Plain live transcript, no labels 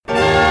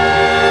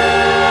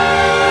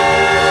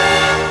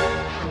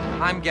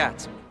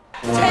Gatsby.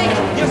 Take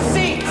your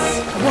seats!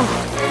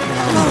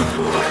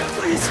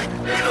 Please,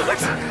 God.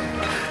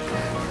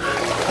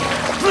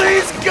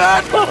 Please,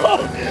 God.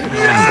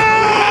 No!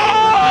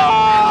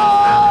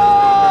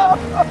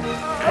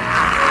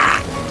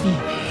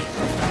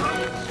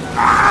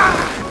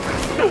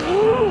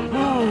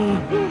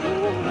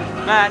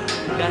 Matt,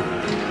 got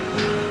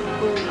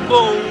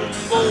boom,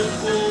 boom,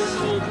 boom,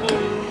 boom, boom,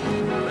 boom.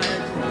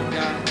 Matt,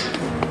 got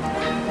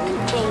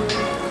boom.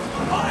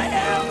 I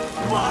am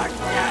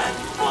fucking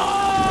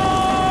full!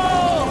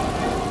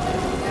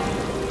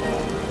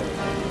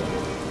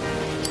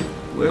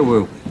 Where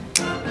were we?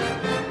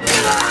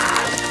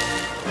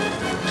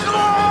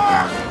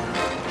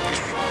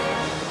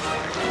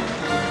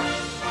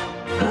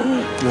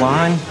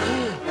 Line.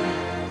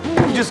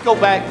 Can we just go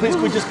back, please?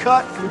 Can we just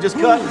cut? Can we just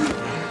cut?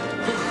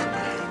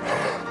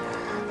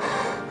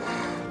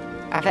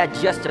 I've had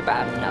just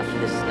about enough of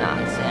this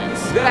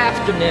nonsense. Good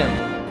afternoon.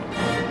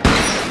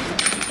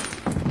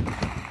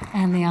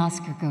 And the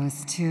Oscar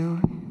goes to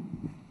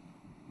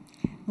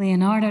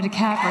Leonardo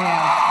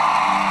DiCaprio.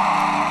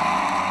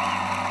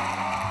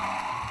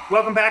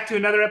 Welcome back to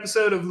another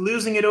episode of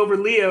Losing It Over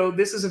Leo.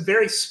 This is a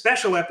very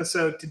special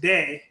episode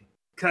today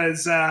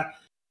because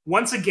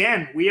once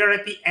again we are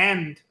at the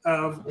end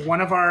of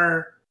one of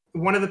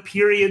the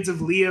periods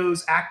of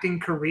Leo's acting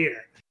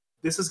career.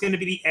 This is going to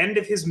be the end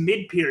of his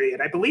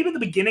mid-period. I believe at the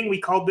beginning we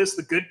called this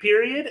the good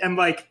period, and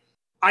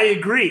I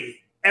agree.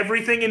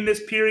 Everything in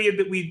this period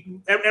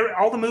that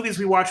all the movies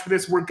we watched for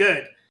this were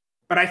good.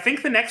 But I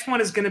think the next one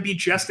is going to be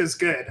just as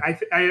good.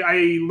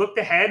 I looked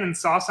ahead and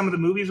saw some of the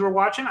movies we're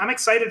watching. I'm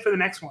excited for the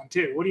next one,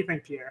 too. What do you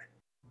think, Pierre?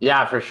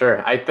 Yeah, for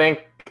sure. I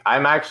think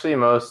I'm actually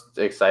most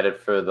excited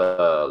for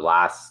the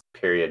last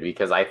period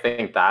because I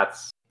think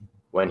that's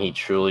when he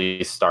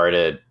truly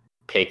started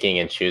picking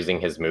and choosing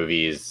his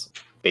movies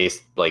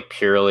based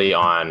purely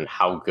on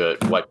how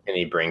good, what can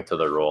he bring to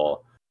the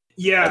role.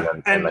 Yeah.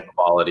 And the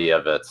quality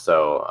of it.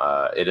 So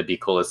it'd be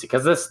cool to see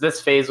because this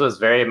phase was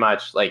very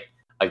much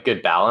a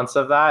good balance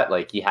of that.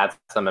 He had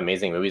some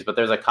amazing movies, but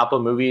there's a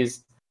couple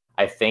movies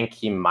I think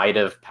he might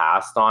have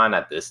passed on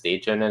at this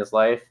stage in his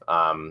life.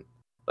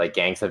 Like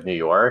Gangs of New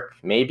York,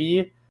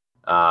 maybe.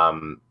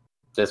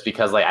 Just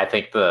because I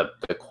think the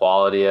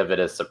quality of it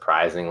is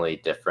surprisingly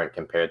different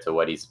compared to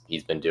what he's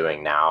been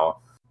doing now.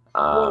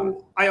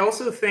 Well, I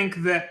also think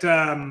that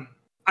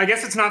I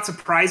guess it's not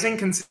surprising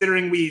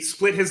considering we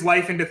split his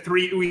life into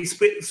three. We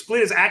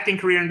split his acting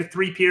career into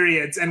three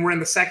periods, and we're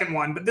in the second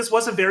one. But this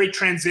was a very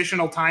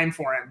transitional time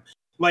for him.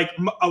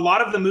 A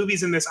lot of the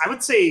movies in this, I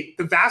would say,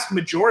 the vast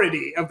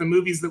majority of the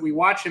movies that we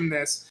watch in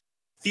this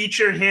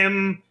feature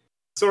him.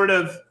 Sort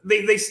of,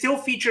 they still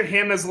feature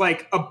him as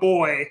a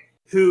boy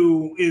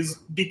who is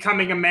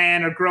becoming a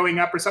man or growing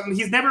up or something.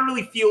 He's never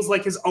really feels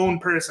like his own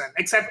person,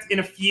 except in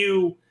a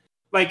few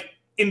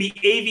in The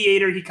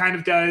Aviator, he kind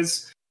of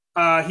does.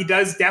 He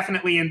does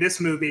definitely in this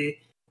movie,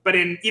 but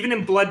even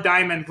in Blood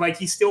Diamond,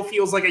 he still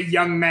feels like a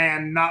young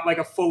man, not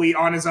a fully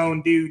on his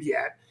own dude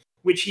yet,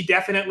 which he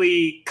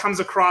definitely comes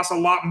across a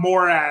lot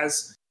more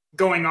as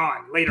going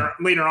on later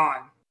on.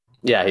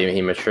 Yeah,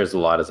 he matures a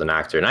lot as an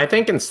actor, and I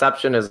think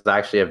Inception is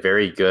actually a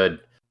very good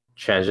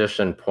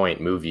transition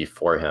point movie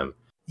for him.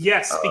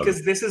 Yes,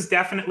 because this is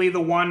definitely the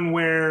one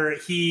where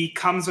he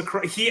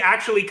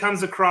actually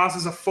comes across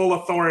as a full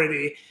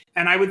authority.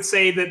 And I would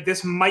say that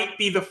this might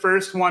be the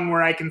first one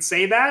where I can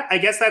say that. I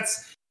guess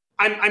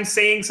I'm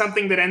saying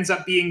something that ends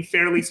up being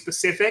fairly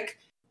specific,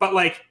 but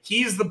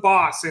he's the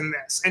boss in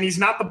this. And he's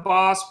not the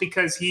boss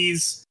because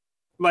he's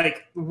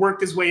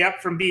worked his way up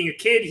from being a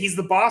kid. He's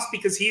the boss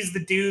because he's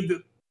the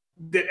dude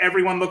that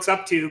everyone looks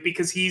up to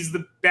because he's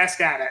the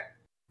best at it.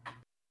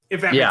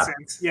 If that makes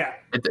sense. Yeah.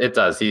 It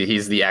does.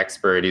 He's the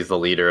expert. He's the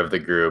leader of the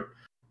group,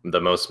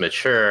 the most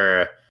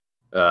mature,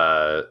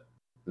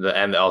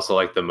 and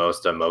also the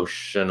most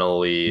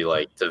emotionally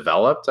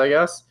developed, I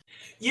guess.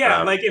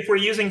 Yeah, if we're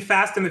using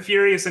Fast and the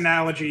Furious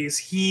analogies,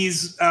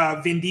 he's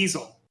Vin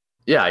Diesel.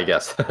 Yeah, I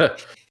guess.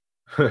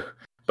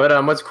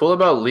 But what's cool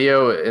about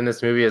Leo in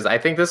this movie is I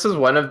think this is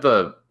one of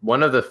the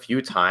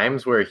few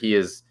times where he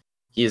is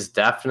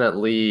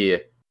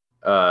definitely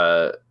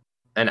an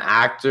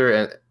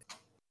actor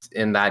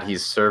in that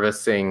he's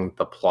servicing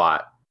the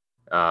plot.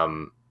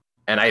 And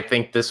I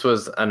think this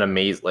was an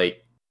amazing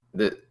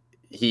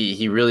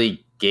he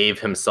really gave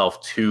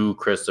himself to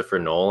Christopher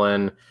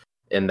Nolan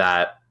in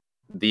that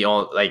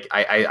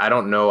I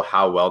don't know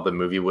how well the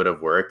movie would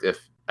have worked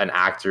if an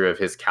actor of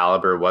his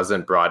caliber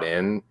wasn't brought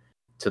in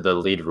to the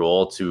lead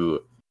role to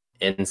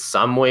in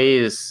some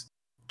ways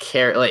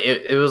care.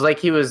 It was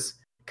he was,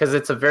 because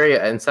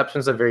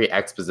Inception's a very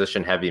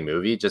exposition heavy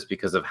movie just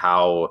because of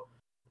how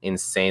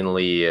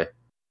insanely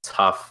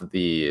tough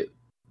the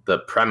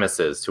premise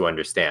is to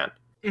understand.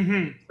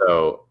 Mm-hmm.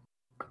 So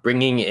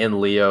bringing in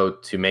Leo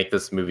to make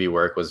this movie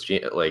work was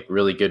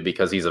really good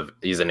because he's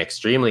an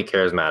extremely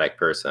charismatic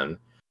person.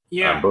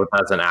 Yeah, both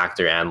as an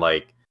actor and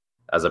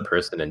as a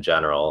person in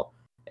general.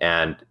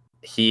 And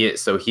he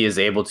is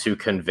able to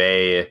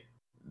convey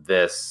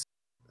this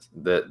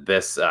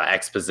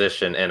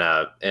exposition in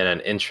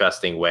an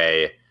interesting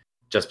way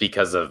just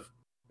because of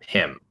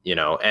him, you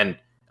know. And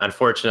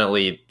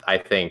unfortunately, I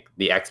think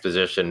the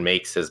exposition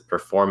makes his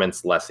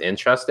performance less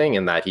interesting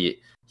in that he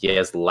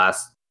has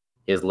less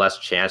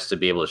chance to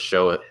be able to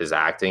show his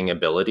acting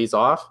abilities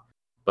off.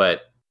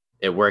 But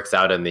it works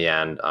out in the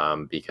end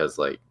because,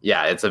 like,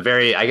 yeah, it's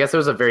I guess it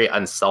was a very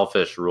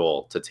unselfish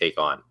role to take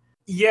on.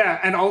 Yeah,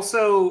 and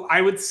also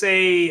I would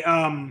say,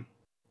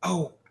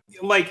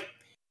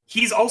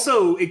 he's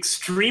also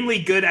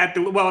extremely good at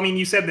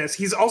you said this.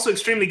 He's also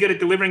extremely good at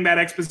delivering that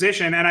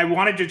exposition. And I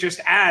wanted to just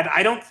add,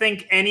 I don't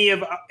think any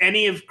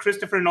of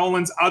Christopher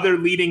Nolan's other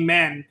leading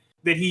men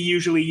that he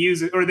usually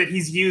uses, or that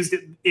he's used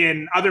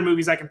in other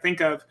movies I can think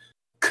of,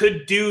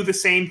 could do the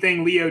same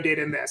thing Leo did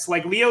in this.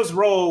 Like, Leo's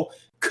role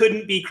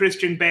couldn't be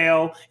Christian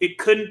Bale. It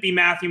couldn't be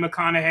Matthew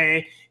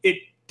McConaughey. It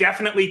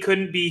definitely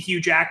couldn't be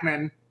Hugh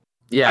Jackman.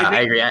 Yeah,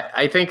 I agree.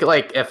 I think,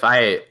 like, if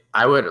I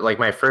would, like,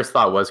 my first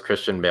thought was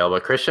Christian Bale,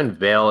 but Christian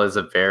Bale is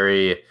a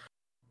very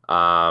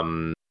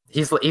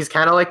he's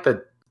kind of like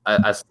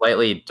a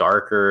slightly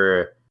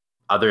darker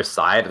other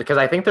side, because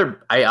I think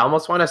I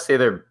almost want to say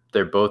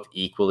they're both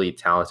equally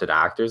talented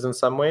actors in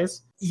some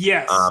ways.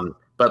 Yes.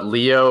 But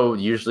Leo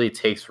usually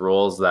takes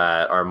roles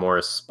that are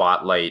more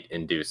spotlight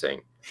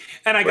inducing.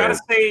 And I gotta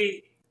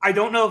say, I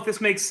don't know if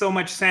this makes so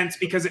much sense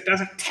because it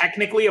doesn't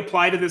technically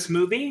apply to this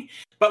movie,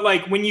 but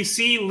like when you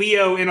see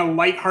Leo in a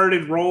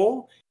lighthearted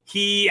role,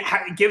 he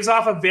gives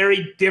off a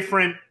very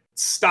different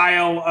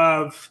style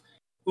of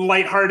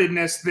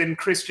lightheartedness than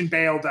Christian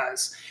Bale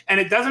does. And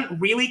it doesn't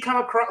really come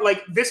across,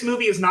 like, this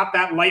movie is not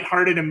that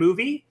lighthearted a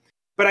movie,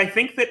 but I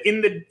think that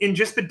in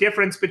just the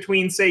difference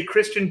between, say,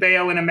 Christian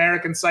Bale in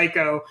American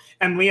Psycho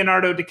and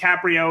Leonardo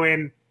DiCaprio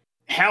in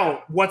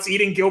What's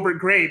Eating Gilbert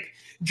Grape,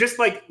 just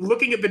like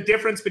looking at the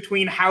difference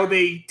between how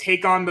they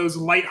take on those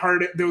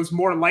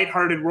more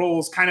lighthearted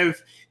roles kind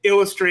of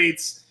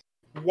illustrates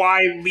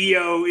why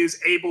Leo is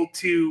able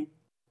to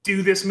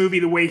do this movie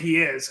the way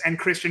he is, and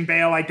Christian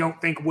Bale I don't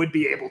think would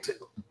be able to.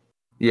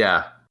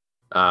 Yeah.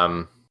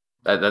 Those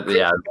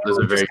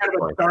are very kind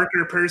of a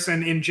darker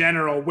person in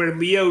general, where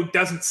Leo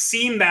doesn't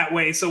seem that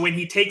way. So when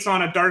he takes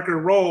on a darker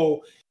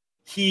role,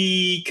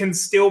 he can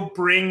still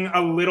bring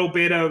a little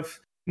bit of,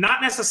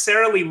 not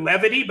necessarily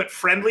levity, but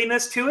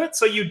friendliness to it.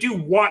 So you do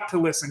want to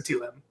listen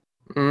to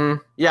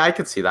him. Yeah, I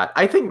could see that.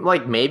 I think,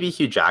 like, maybe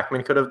Hugh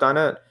Jackman could have done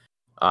it.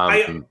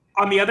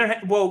 On the other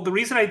hand, well, the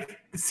reason I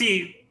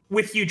see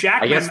with Hugh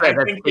Jackman, I guess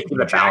that's taking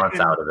the balance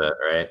out of it,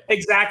 right?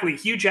 Exactly.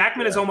 Hugh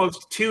Jackman is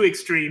almost too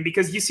extreme,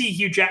 because you see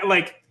Hugh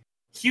Jackman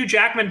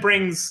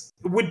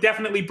would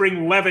definitely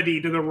bring levity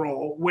to the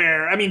role,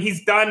 where, I mean,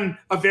 he's done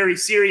a very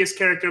serious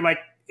character. Like,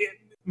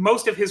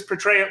 most of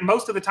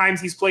the times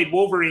he's played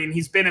Wolverine,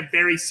 he's been a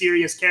very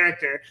serious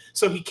character.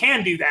 So he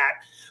can do that.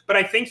 But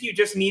I think you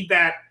just need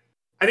that.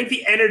 I think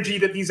the energy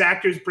that these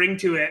actors bring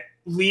to it,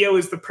 Leo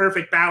is the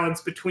perfect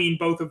balance between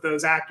both of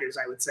those actors,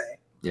 I would say.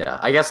 Yeah,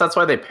 I guess that's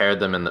why they paired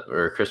them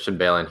or Christian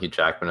Bale and Hugh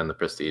Jackman in The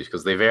Prestige,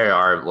 because they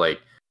are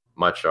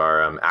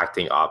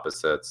acting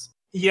opposites.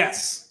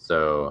 Yes.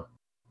 So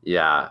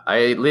yeah,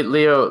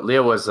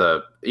 Leo was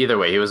either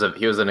way, he was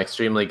an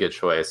extremely good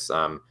choice.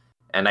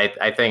 And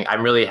I think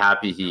I'm really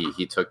happy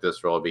he took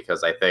this role,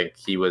 because I think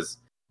he was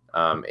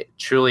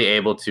truly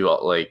able to,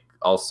 like,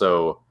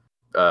 also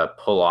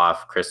pull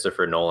off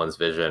Christopher Nolan's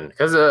vision,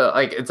 because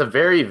it's a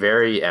very,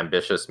 very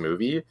ambitious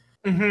movie.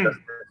 Mm-hmm.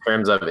 In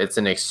terms of, it's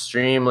an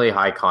extremely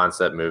high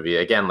concept movie.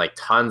 Again, like,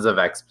 tons of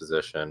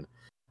exposition.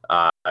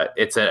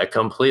 It's a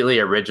completely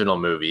original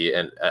movie,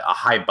 and a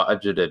high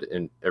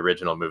budgeted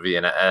original movie.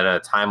 And at a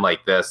time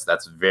like this,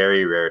 that's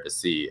very rare to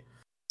see.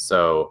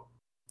 So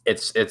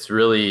it's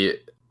really,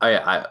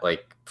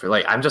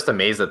 I'm just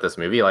amazed at this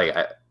movie. Like,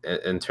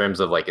 in terms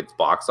of, like, its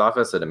box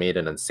office, it made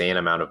an insane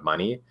amount of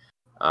money.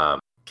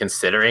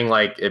 Considering,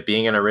 like, it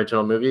being an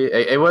original movie,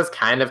 it was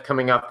kind of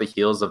coming off the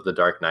heels of The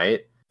Dark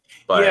Knight,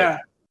 but yeah.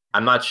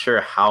 I'm not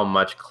sure how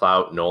much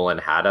clout Nolan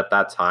had at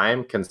that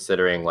time,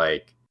 considering,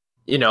 like,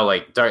 you know,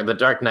 like, The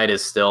Dark Knight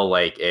is still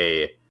like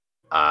a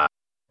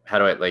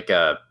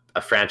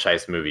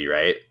franchise movie,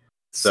 right?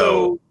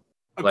 So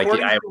like,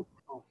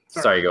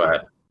 sorry, go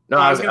ahead. No,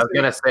 I was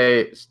gonna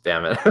say,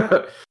 damn it.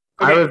 Okay.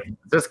 I was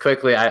just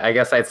quickly, I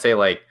guess I'd say,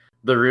 like,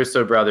 the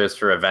Russo brothers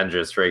for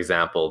Avengers, for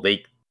example,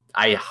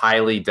 I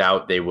highly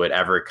doubt they would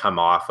ever come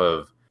off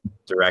of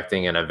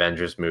directing an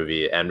Avengers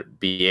movie and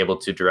be able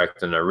to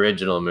direct an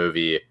original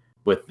movie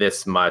with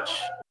this much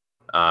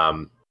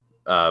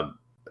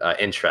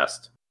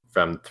interest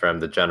from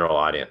the general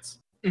audience.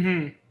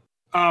 Mm-hmm.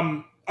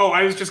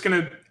 I was just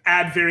going to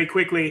add very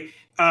quickly.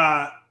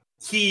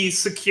 He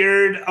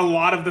secured a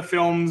lot of the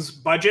film's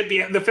budget.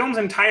 The film's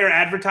entire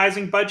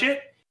advertising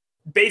budget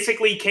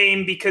basically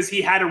came because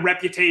he had a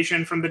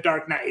reputation from The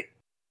Dark Knight.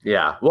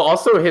 Yeah. Well,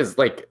 also his,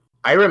 like,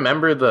 I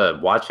remember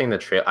watching the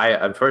trailer.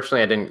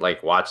 Unfortunately I didn't,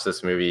 like, watch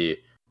this movie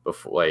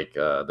before, like,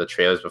 the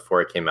trailers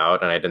before it came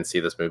out, and I didn't see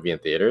this movie in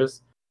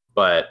theaters.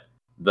 But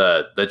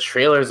the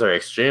trailers are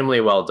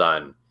extremely well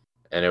done,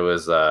 and it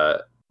was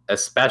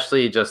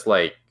especially just,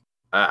 like,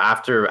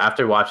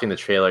 after watching the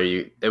trailer,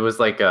 it was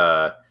like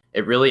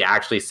it really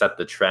actually set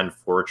the trend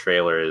for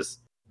trailers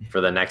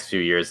for the next few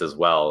years as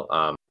well.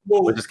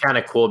 Well, Which is kind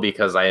of cool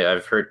because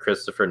I've heard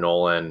Christopher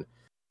Nolan,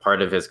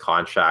 part of his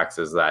contracts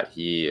is that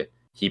he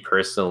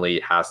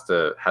personally has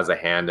a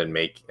hand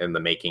in the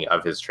making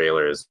of his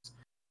trailers.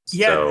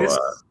 yeah, So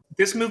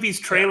this movie's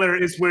trailer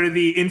is where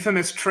the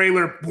infamous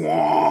trailer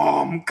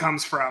boom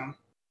comes from.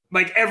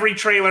 Like every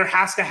trailer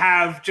has to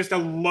have just a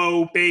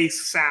low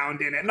bass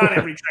sound in it. Not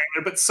every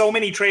trailer, but so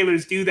many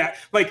trailers do that.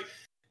 Like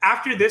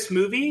after this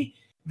movie,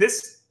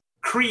 this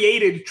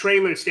created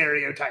trailer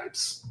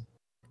stereotypes.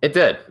 it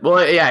did.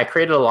 Well, yeah, it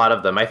created a lot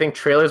of them. I think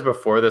trailers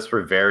before this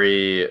were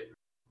very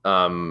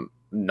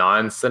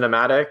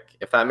non-cinematic,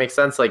 if that makes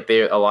sense. Like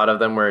a lot of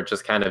them were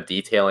just kind of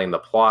detailing the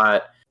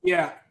plot.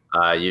 Yeah.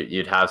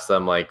 You'd have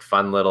some like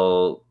fun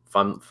little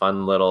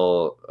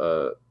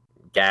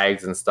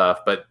gags and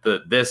stuff, but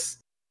this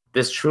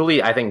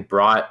truly, I think,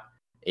 brought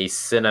a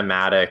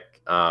cinematic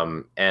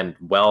and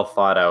well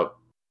thought out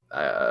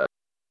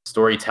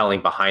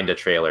storytelling behind a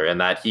trailer, and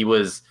that he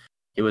was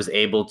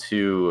able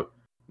to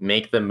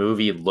make the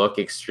movie look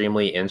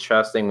extremely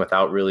interesting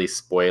without really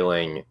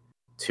spoiling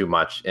too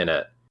much in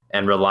it,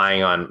 and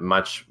relying on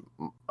much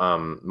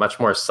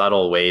more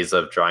subtle ways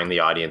of drawing the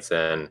audience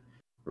in,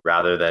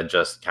 rather than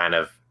just kind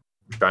of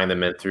drawing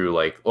them in through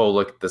like, oh,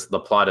 look, the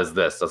plot is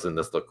this, doesn't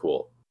this look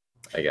cool?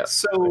 I guess.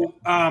 So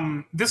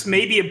this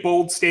may be a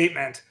bold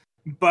statement,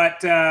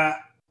 but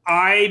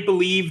I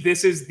believe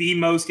this is the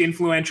most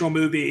influential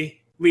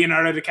movie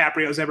Leonardo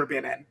DiCaprio's ever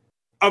been in.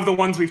 Of the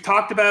ones we've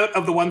talked about,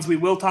 of the ones we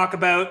will talk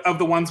about, of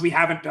the ones we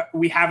haven't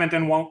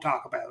and won't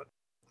talk about.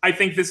 I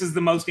think this is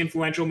the most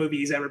influential movie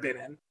he's ever been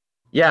in.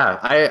 Yeah,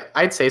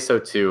 I'd say so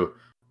too.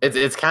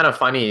 It's kind of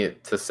funny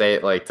to say,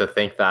 like, to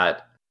think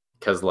that,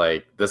 because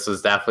like this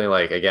was definitely,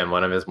 like, again,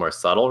 one of his more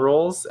subtle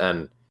roles,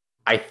 and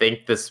I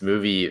think this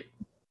movie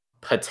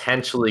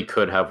potentially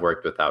could have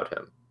worked without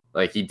him.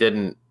 Like,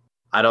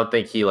 I don't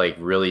think he like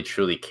really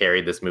truly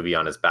carried this movie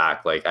on his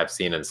back like I've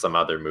seen in some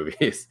other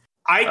movies.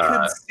 I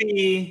could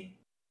see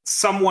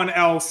someone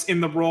else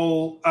in the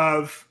role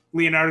of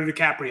Leonardo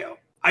DiCaprio.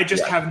 I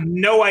just have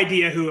no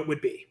idea who it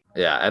would be.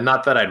 Yeah, and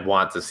not that I'd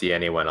want to see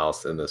anyone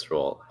else in this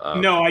role.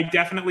 No, I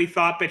definitely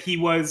thought that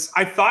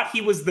I thought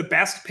he was the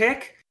best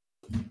pick.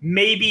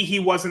 Maybe he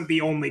wasn't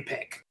the only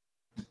pick.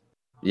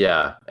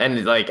 Yeah,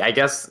 and like I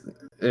guess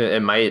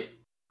it might.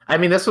 I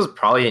mean, this was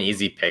probably an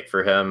easy pick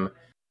for him,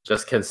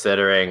 just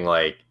considering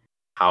like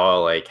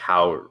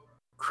how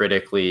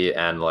critically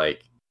and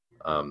like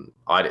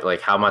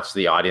how much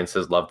the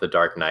audiences love The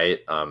Dark Knight.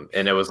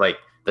 And it was like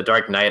The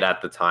Dark Knight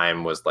at the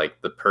time was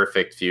like the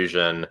perfect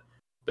fusion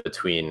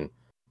between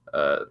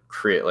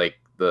create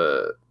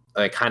the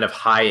kind of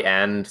high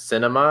end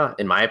cinema,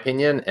 in my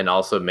opinion, and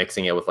also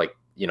mixing it with like,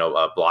 you know,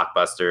 a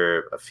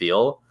blockbuster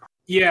feel.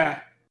 Yeah.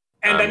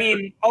 And I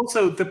mean,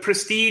 also The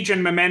Prestige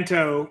and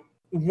Memento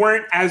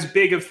weren't as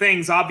big of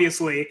things,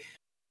 obviously,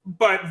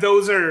 but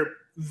those are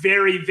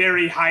very,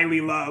 very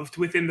highly loved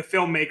within the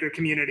filmmaker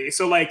community.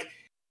 So like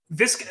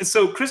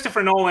so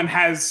Christopher Nolan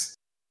has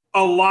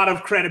a lot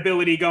of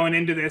credibility going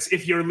into this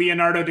if you're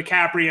Leonardo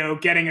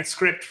DiCaprio getting a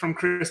script from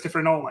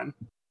Christopher Nolan.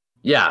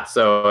 Yeah,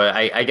 so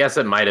I guess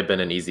it might have been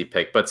an easy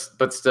pick, but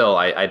still,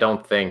 I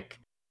don't think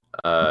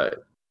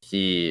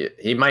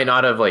he might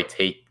not have like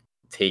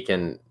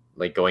taken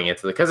like going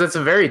into because it's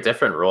a very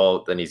different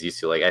role than he's used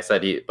to. Like I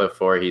said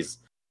before, he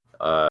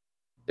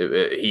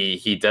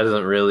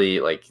doesn't really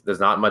like. There's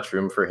not much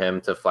room for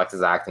him to flex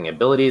his acting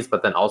abilities,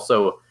 but then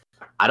also,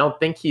 I don't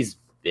think he's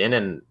been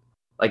in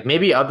like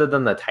maybe other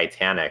than the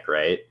Titanic,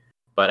 right?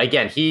 But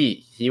again,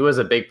 he was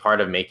a big part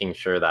of making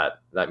sure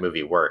that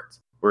movie worked.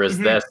 Whereas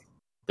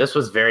this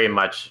was very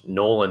much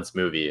Nolan's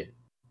movie,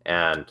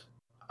 and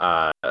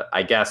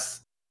I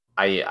guess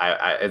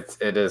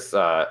it is,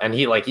 and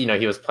he like, you know,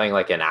 he was playing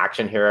like an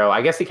action hero.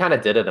 I guess he kind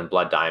of did it in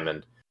Blood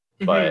Diamond,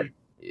 but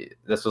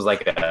this was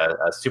like a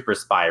super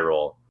spy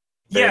role.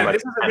 Yeah,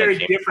 this is a very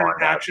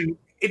different action.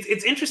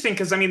 It's interesting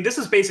because I mean, this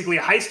is basically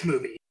a heist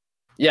movie.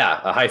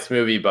 Yeah, a heist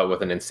movie, but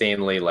with an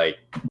insanely like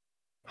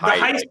high.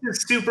 The heist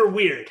is super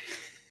weird.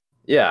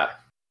 Yeah,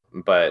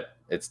 but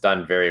it's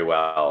done very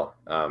well.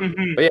 But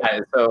yeah,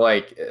 so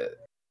like,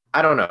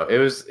 I don't know. It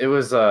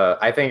was.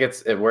 I think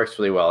it works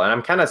really well, and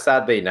I'm kind of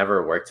sad they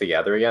never worked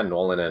together again,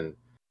 Nolan and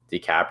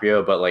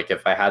DiCaprio. But like,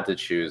 if I had to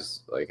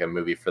choose like a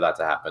movie for that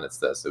to happen, it's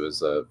this. It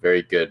was a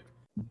very good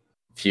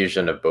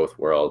fusion of both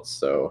worlds.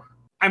 So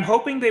I'm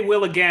hoping they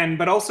will again,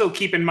 but also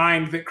keep in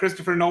mind that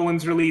Christopher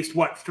Nolan's released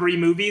 3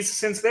 movies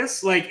since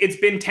this. Like, it's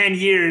been 10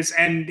 years,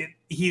 and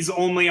he's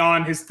only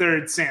on his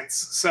 3rd since.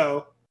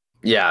 So.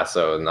 Yeah,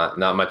 so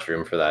not much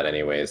room for that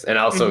anyways. And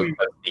also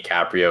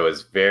DiCaprio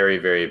is very,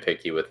 very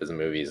picky with his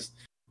movies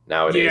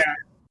nowadays. Yeah.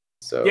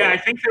 So yeah, I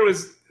think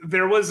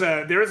there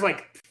was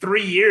like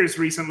 3 years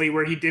recently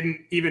where he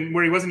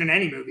wasn't in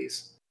any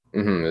movies.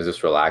 It was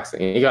just relaxing.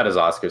 He got his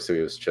Oscar, so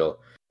he was chill.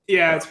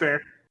 Yeah, that's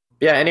fair.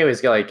 Yeah,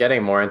 anyways, like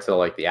getting more into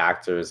like the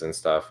actors and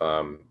stuff.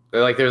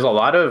 Like there's a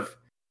lot of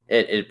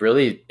it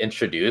really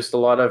introduced a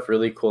lot of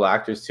really cool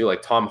actors too.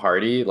 Like Tom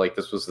Hardy, like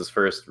this was his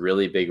first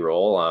really big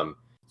role.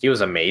 He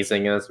was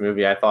amazing in this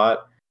movie, I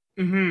thought.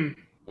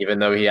 even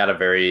though he had a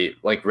very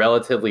like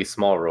relatively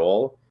small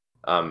role.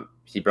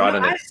 He brought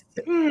in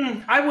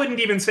I wouldn't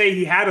even say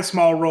he had a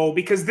small role,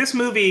 because this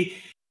movie,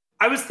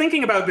 I was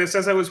thinking about this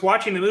as I was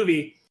watching the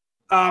movie.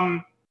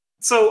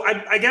 So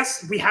I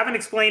guess we haven't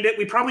explained it.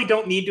 We probably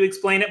don't need to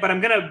explain it, but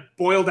I'm going to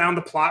boil down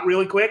the plot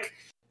really quick.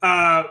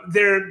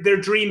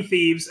 They're dream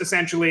thieves,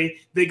 essentially.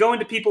 They go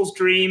into people's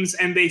dreams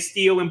and they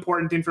steal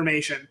important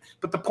information.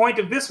 But the point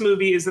of this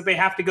movie is that they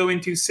have to go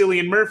into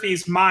Cillian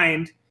Murphy's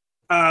mind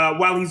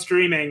while he's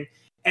dreaming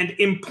and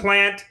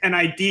implant an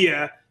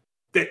idea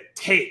that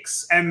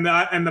takes. And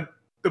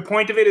the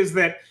point of it is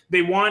that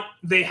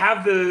they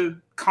have the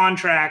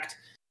contract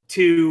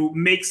to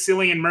make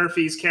Cillian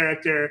Murphy's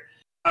character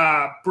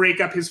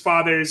break up his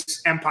father's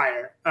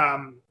empire.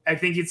 I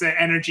think it's an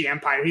energy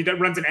empire. He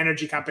runs an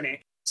energy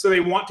company. So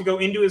they want to go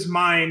into his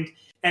mind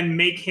and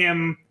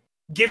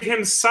give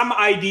him some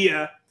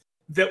idea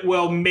that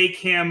will make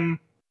him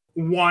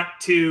want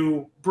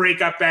to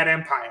break up that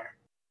empire.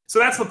 So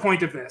that's the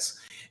point of this.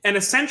 And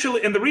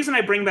essentially, and the reason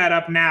I bring that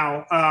up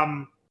now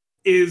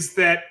is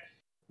that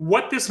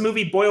what this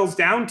movie boils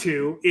down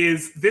to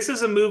is this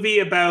is a movie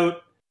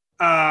about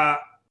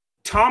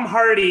Tom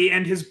Hardy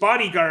and his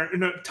bodyguard,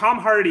 Tom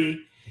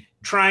Hardy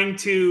trying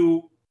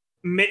to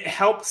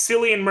help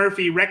Cillian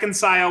Murphy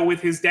reconcile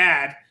with his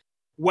dad,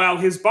 while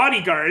his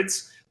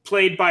bodyguards,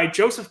 played by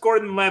Joseph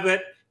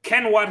Gordon-Levitt,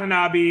 Ken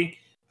Watanabe,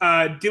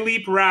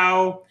 Dilip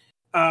Rao,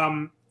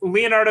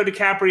 Leonardo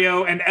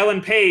DiCaprio, and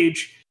Ellen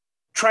Page,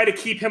 try to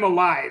keep him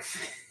alive.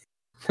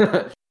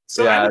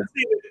 So yeah. I would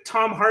say that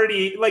Tom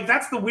Hardy, like,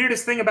 that's the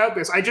weirdest thing about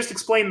this. I just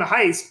explained the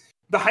heist.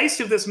 The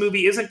heist of this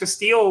movie isn't to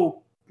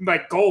steal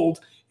like gold.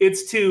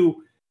 The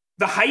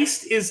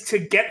heist is to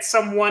get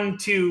someone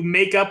to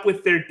make up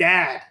with their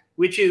dad,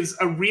 which is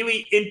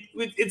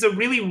it's a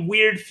really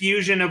weird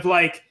fusion of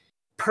like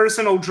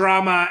personal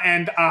drama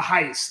and a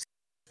heist.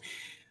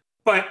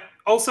 But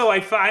also I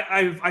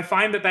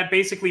find that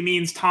basically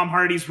means Tom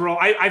Hardy's role.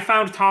 I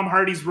found Tom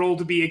Hardy's role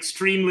to be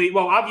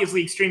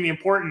obviously extremely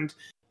important,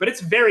 but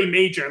it's very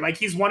major. Like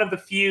he's one of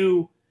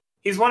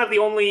the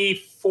only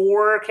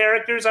 4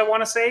 characters, I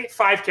want to say,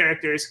 5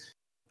 characters,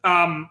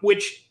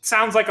 which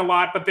sounds like a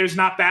lot, but there's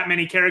not that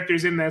many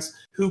characters in this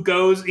who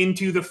goes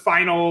into the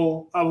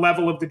final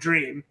level of the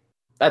dream.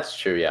 That's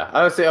true, yeah.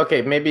 I would say,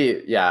 okay,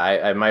 maybe, yeah,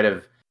 I might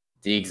have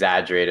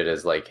de-exaggerated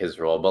as like his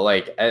role, but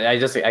like I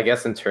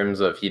guess in terms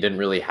of he didn't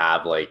really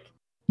have like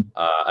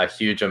a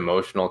huge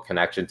emotional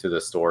connection to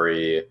the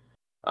story.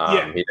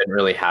 He didn't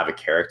really have a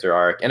character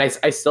arc, and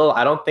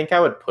I don't think I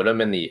would put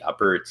him in the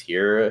upper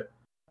tier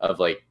of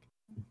like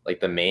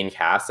the main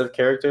cast of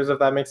characters, if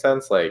that makes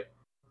sense. Like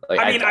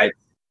I'd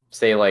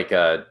say like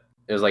it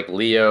was like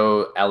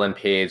Leo, Ellen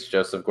Page,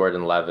 Joseph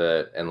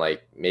Gordon-Levitt, and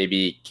like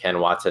maybe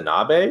Ken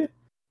Watanabe.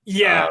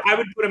 Yeah, I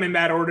would put him in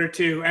that order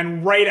too.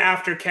 And right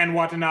after Ken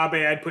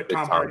Watanabe, I'd put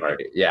Tom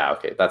Hardy. Yeah,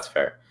 okay, that's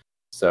fair.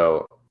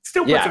 So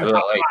still puts him in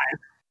top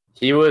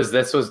 5.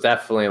 This was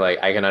definitely like,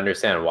 I can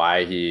understand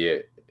why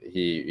he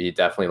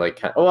definitely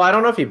like, I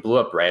don't know if he blew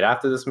up right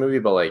after this movie,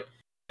 but like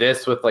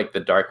this with like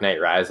the Dark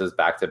Knight Rises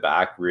back to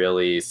back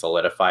really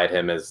solidified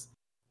him as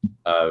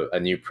a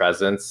new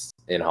presence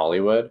in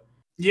Hollywood.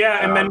 Yeah,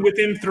 and then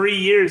within 3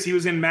 years he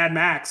was in Mad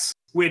Max,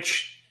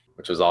 which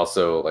was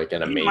also like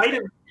an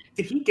amazing.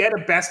 Did he get a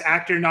Best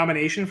Actor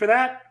nomination for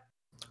that?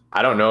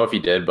 I don't know if he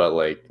did, but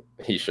like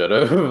he should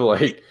have.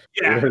 Like,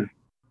 yeah,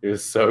 he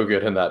was so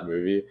good in that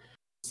movie.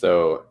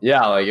 So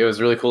yeah, like it was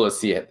really cool to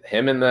see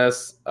him in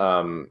this,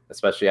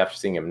 especially after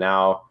seeing him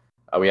now.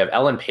 We have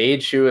Ellen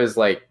Page, who is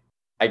like,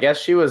 I guess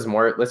she was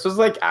more. This was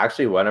like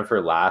actually one of her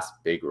last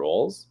big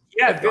roles.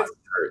 Yeah,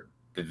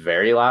 the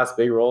very last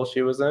big role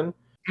she was in.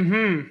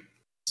 Mm-hmm.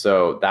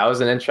 So that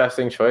was an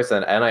interesting choice,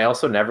 and I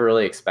also never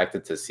really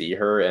expected to see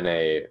her in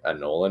a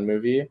Nolan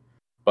movie.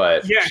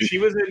 But yeah, she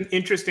was an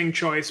interesting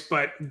choice,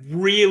 but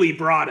really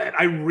brought it.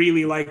 I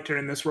really liked her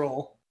in this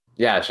role.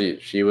 Yeah,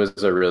 she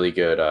was a really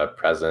good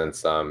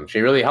presence. She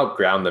really helped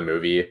ground the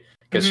movie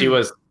because she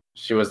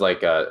was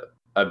like a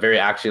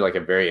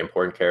very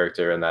important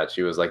character in that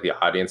she was like the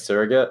audience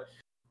surrogate,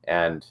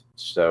 and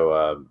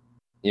so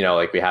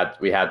like we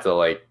had to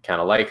like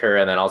kind of like her,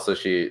 and then also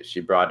she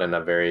brought in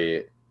a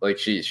very like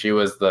she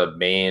was the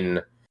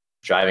main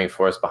driving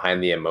force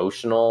behind the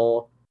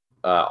emotional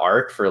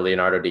arc for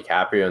Leonardo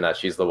DiCaprio, and that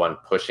she's the one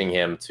pushing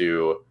him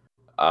to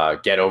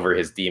get over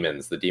his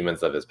demons, the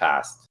demons of his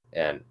past,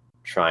 and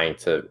trying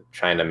to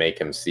make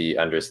him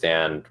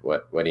understand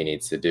what he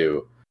needs to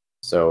do.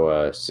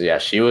 So yeah,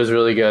 she was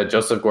really good.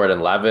 Joseph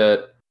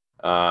Gordon-Levitt,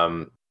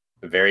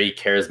 very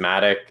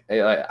charismatic.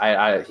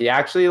 He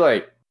actually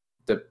like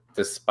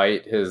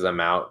despite his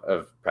amount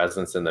of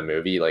presence in the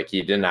movie, like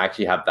he didn't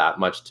actually have that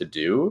much to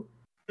do.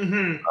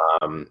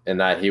 Mm-hmm. And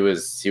that he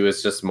was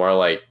just more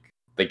like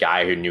the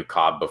guy who knew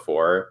Cobb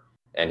before,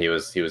 and he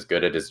was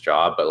good at his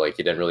job, but like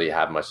he didn't really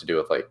have much to do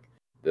with like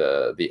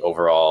the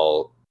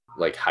overall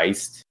like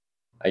heist,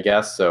 I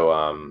guess.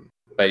 So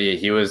but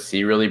he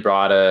really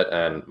brought it,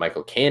 and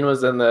Michael Caine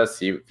was in this.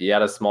 He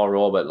had a small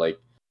role, but like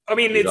I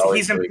mean,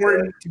 he's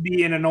important to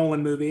be in a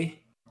Nolan movie.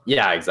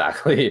 Yeah,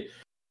 exactly.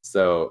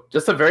 So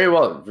just a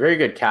very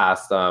good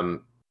cast.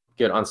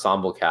 Good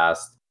ensemble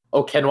cast.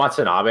 Oh, Ken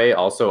Watanabe,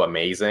 also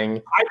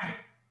amazing. I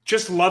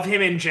just love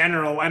him in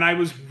general, and I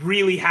was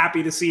really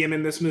happy to see him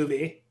in this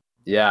movie.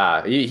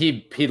 Yeah,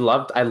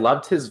 I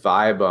loved his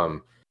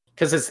vibe.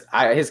 Because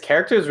his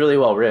character is really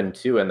well written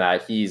too, in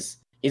that he's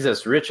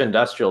this rich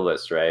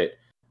industrialist, right?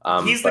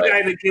 He's the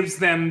guy that gives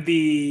them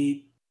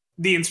the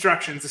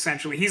instructions.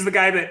 Essentially, he's the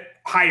guy that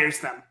hires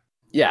them.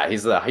 Yeah,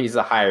 he's a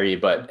hiree,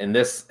 but in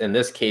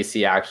this case,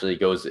 he actually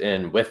goes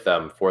in with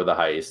them for the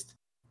heist.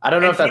 I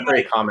don't know if that's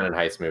very common in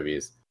heist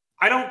movies.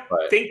 I don't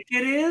think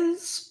it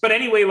is, but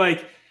anyway,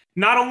 like,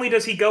 not only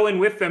does he go in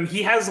with them,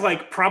 he has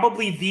like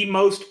probably the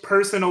most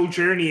personal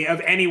journey of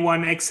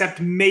anyone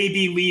except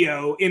maybe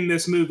Leo in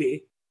this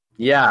movie.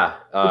 Yeah,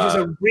 which is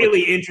a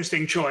really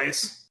interesting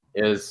choice.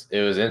 It was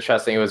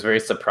interesting. It was very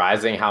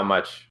surprising how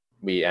much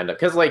we end up,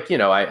 because like, you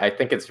know, I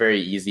think it's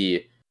very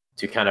easy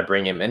to kind of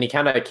bring him, and he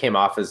kind of came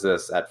off as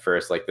this at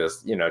first, like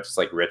this, you know, just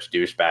like rich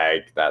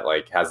douchebag that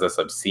like has this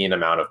obscene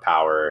amount of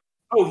power.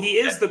 Oh, he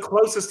is the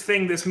closest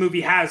thing this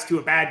movie has to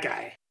a bad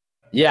guy.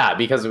 Yeah,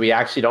 because we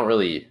actually don't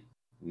really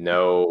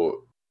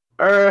know,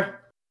 or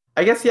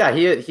I guess, yeah,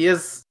 he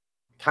is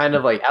kind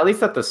of like, at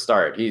least at the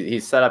start,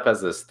 he's set up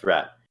as this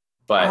threat,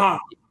 but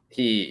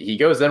he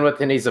goes in with,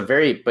 and he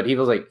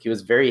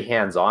was very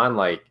hands-on,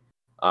 like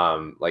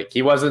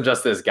he wasn't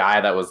just this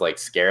guy that was like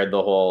scared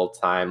the whole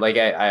time. Like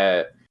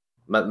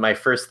my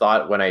first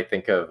thought when I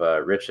think of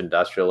a rich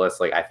industrialist,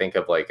 like I think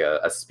of like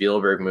a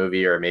Spielberg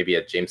movie, or maybe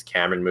a James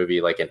Cameron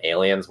movie, like in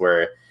Aliens,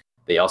 where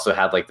they also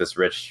had like this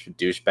rich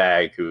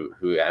douchebag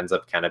who ends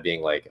up kind of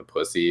being like a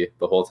pussy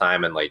the whole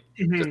time, and like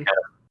just kind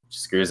of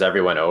screws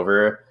everyone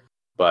over.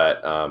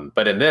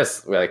 But in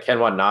this, like Ken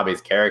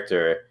Watanabe's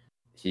character,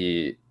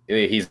 he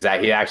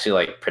actually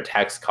like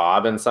protects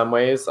Cobb in some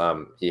ways.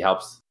 He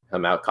helps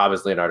him out. Cobb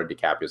is Leonardo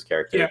DiCaprio's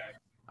character.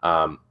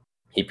 Yeah.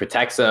 He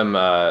protects him.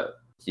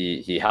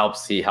 He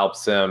helps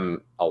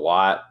him a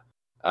lot,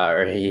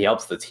 or he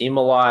helps the team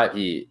a lot.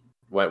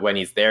 When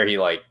he's there,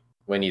 during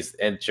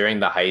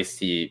the heist,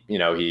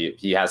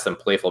 he has some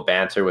playful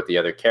banter with the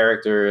other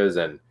characters,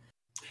 and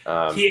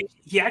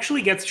he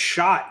actually gets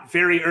shot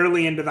very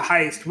early into the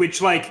heist,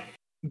 which like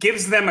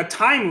gives them a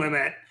time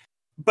limit.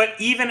 But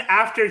even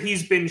after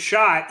he's been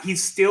shot,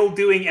 he's still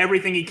doing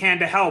everything he can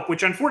to help,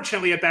 which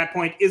unfortunately at that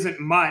point isn't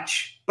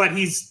much, but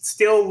he's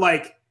still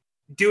like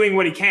doing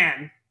what he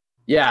can.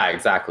 Yeah,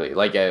 exactly.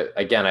 Like,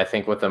 again, I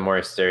think with a more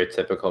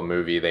stereotypical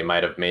movie, they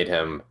might have made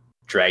him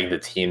drag the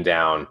team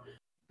down,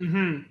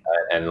 and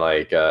then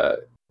like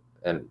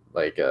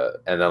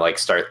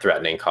start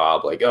threatening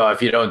Cobb, like, oh,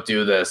 if you don't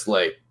do this,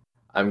 like,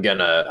 I'm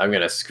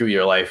gonna screw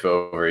your life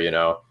over, you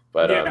know.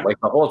 But like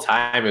the whole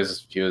time,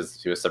 he was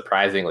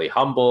surprisingly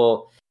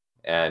humble,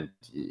 and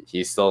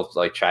he still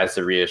like tries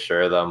to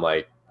reassure them,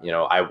 like, you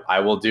know, I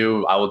will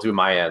do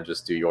my end,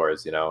 just do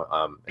yours, you know.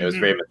 It was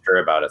very mature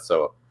about it,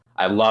 so.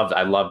 I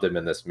loved him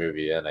in this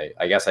movie, and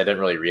I guess I didn't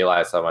really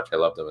realize how much I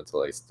loved him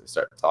until I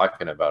started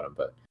talking about him.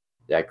 But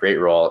yeah, great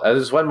role.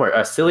 There's one more,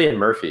 Cillian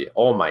Murphy.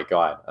 Oh my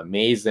god,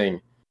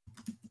 amazing!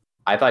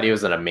 I thought he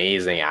was an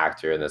amazing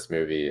actor in this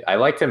movie. I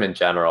liked him in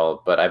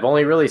general, but I've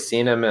only really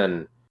seen him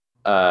in.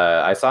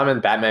 I saw him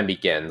in Batman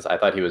Begins. I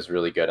thought he was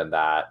really good in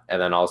that,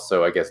 and then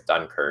also I guess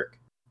Dunkirk.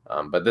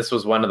 But this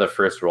was one of the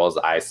first roles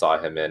I saw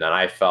him in, and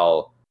I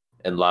fell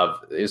in love.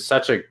 It was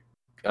such a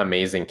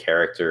amazing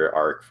character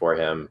arc for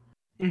him.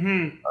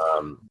 And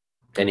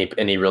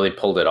he really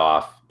pulled it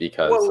off,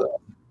 because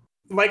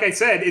like I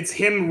said, it's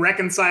him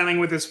reconciling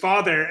with his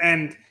father,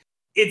 and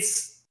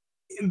it's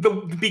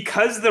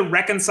because the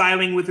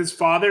reconciling with his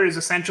father is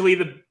essentially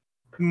the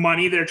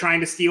money they're trying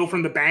to steal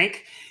from the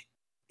bank.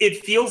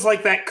 It feels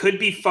like that could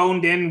be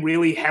phoned in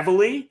really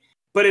heavily,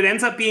 but it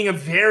ends up being a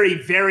very,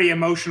 very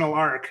emotional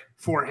arc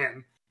for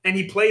him, and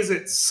he plays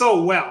it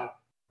so well.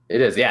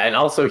 It is, yeah, and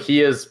also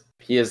he is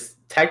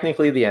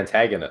technically the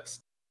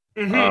antagonist.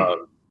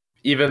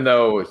 Even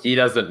though he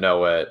doesn't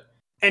know it.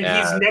 And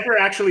he's never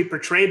actually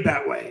portrayed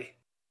that way.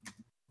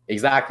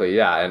 Exactly,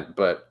 yeah.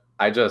 But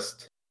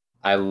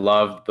I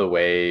loved the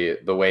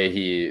way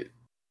he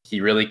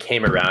really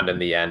came around in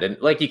the end. And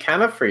like, you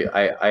kind of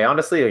I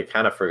honestly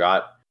kind of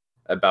forgot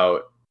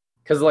about,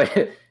 because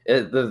like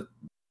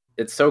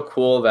it's so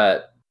cool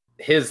that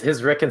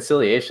his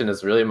reconciliation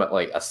is really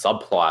like a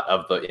subplot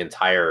of the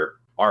entire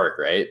arc,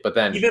 right? But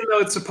then, even though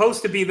it's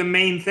supposed to be the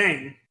main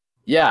thing.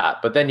 Yeah,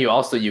 but then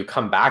you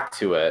come back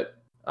to it,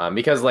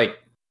 because like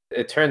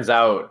it turns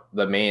out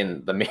the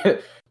main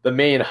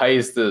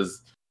heist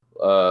is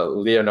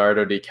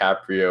Leonardo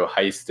DiCaprio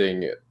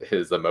heisting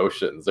his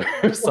emotions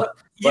or something.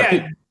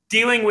 Yeah,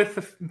 dealing with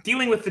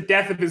the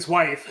death of his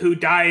wife, who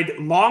died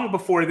long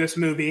before this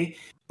movie,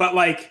 but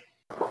like,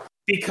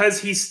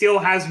 because he still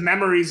has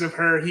memories of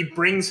her, he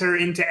brings her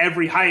into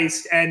every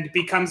heist and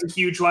becomes a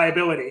huge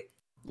liability.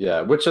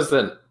 Yeah, which is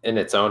in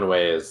its own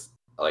way is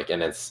like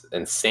an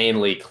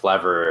insanely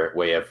clever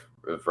way of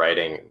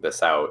writing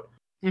this out,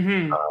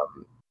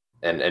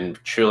 and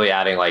truly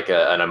adding like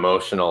an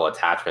emotional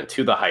attachment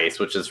to the heist,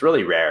 which is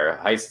really rare.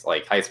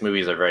 Heist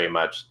movies are very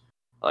much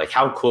like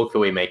how cool could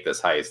we make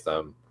this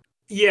heist?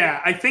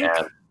 Yeah, I think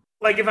and-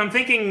 like if I'm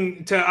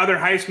thinking to other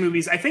heist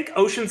movies, I think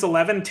Ocean's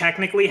 11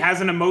 technically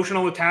has an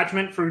emotional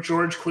attachment for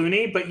George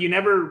Clooney, but you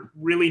never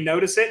really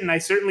notice it, and I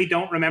certainly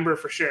don't remember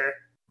for sure.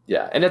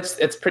 Yeah, and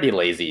it's pretty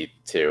lazy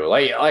too.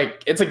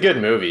 Like it's a good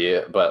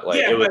movie, but like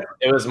Yeah,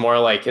 it was more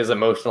like his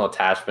emotional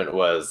attachment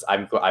was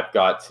I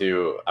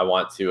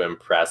want to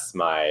impress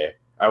I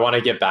want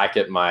to get back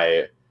at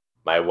my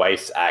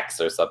wife's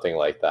ex or something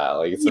like that.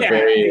 Like it's a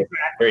very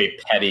very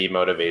petty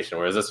motivation,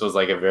 whereas this was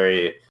like a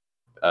very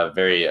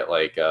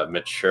like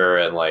mature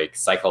and like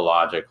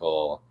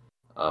psychological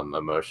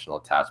emotional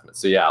attachment.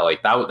 So yeah,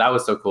 like that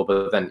was so cool.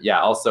 But then yeah,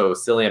 also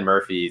Cillian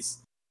Murphy's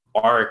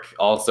arc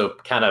also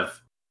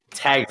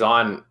tagged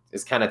on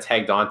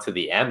to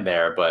the end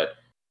there, but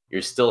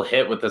you're still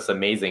hit with this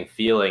amazing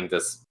feeling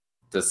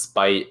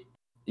despite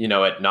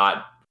it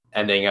not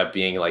ending up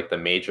being like the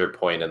major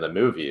point in the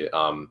movie.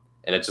 And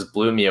it just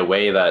blew me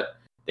away that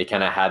they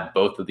kind of had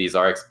both of these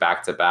arcs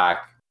back to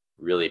back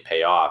really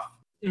pay off.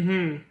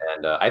 Mm-hmm.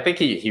 And I think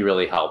he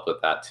really helped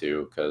with that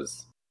too,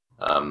 because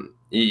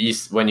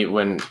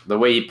when the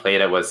way he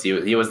played it was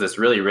he was this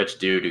really rich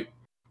dude who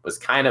was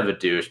kind of a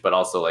douche, but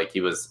also like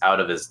he was out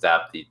of his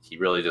depth. He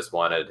really just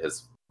wanted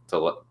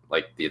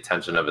the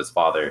attention of his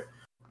father,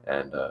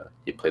 and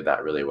he played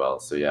that really well.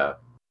 So yeah,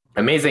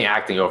 amazing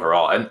acting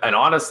overall. And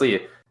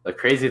honestly, the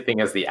crazy thing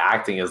is the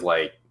acting is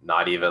like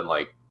not even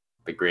like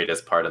the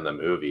greatest part in the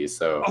movie.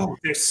 So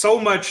there's so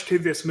much to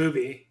this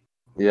movie.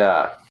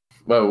 Yeah.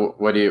 Well,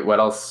 what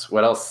else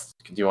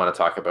do you want to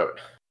talk about?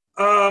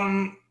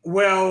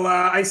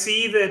 I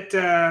see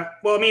that.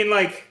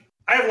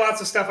 I have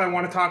lots of stuff I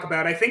want to talk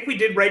about. I think we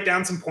did write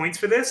down some points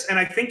for this, and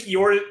I think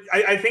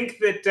I think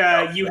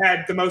that you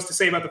had the most to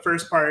say about the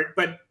first part.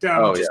 But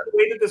the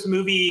way that this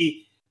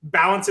movie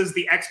balances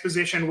the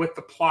exposition with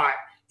the plot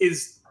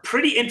is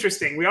pretty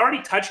interesting. We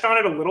already touched on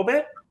it a little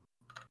bit,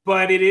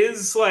 but it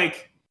is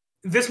like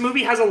this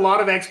movie has a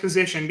lot of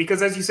exposition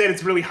because, as you said,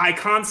 it's really high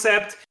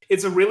concept.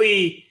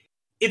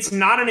 It's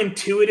not an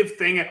intuitive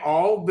thing at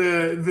all.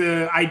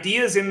 The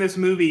ideas in this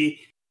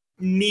movie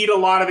need a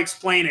lot of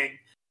explaining.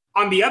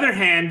 On the other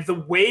hand, the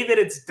way that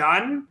it's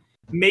done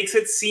makes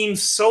it seem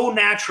so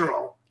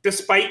natural,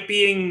 despite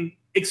being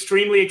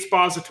extremely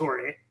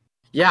expository.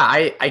 Yeah,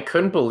 I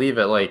couldn't believe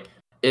it. Like,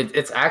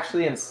 it's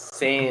actually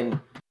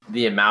insane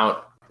the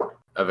amount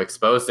of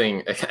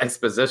exposition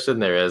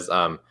there is.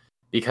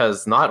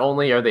 Because not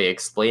only are they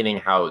explaining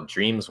how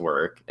dreams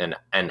work and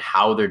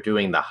how they're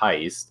doing the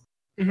heist,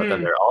 but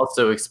then they're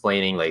also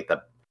explaining like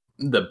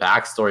the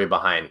backstory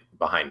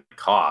behind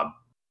Cobb,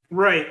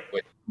 right?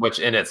 Which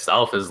in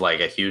itself is like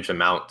a huge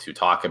amount to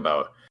talk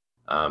about.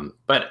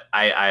 But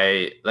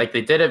I like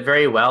they did it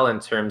very well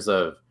in terms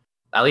of,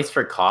 at least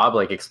for Cobb,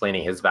 like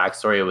explaining his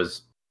backstory. It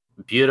was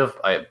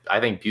beautiful. I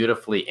think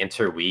beautifully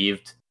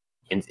interweaved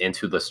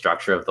into the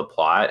structure of the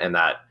plot, and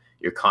that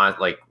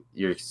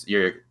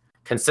you're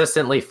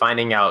consistently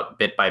finding out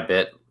bit by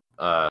bit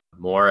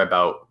more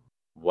about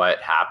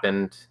what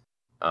happened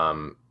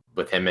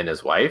with him and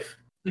his wife.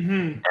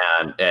 And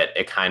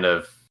it kind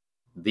of,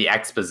 the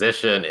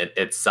exposition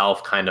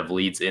itself kind of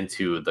leads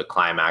into the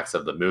climax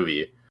of the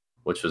movie,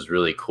 which was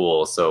really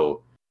cool.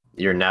 So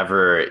you're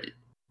kind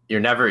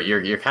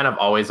of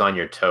always on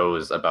your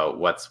toes about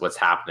what's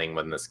happening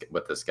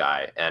with this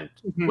guy, and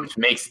which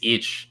makes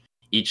each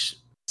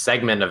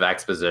segment of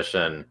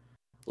exposition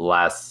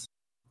less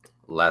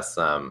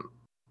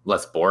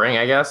boring,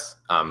 I guess.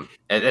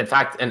 In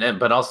fact,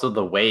 but also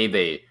the way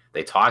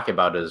they talk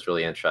about it is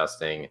really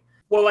interesting.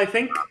 Well, I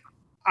think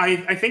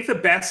the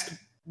best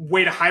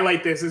way to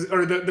highlight this is,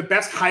 or the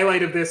best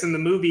highlight of this in the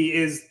movie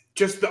is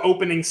just the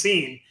opening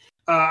scene.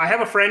 I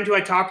have a friend who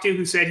I talked to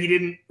who said he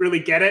didn't really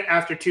get it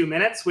after 2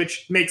 minutes,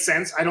 which makes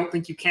sense. I don't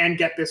think you can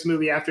get this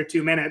movie after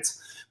 2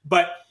 minutes.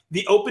 But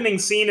the opening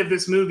scene of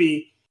this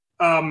movie,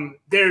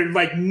 they're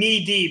like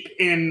knee deep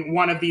in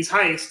one of these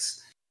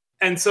heists.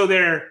 And so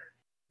they're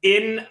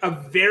in a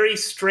very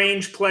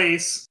strange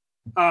place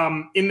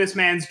in this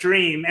man's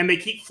dream. And they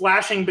keep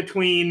flashing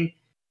between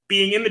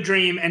being in the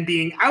dream and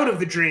being out of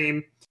the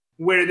dream,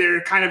 where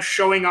they're kind of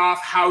showing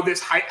off how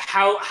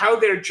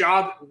their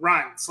job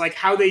runs, like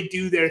how they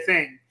do their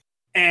thing.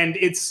 And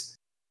it's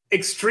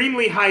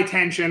extremely high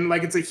tension.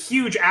 Like, it's a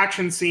huge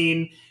action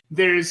scene.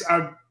 There's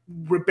a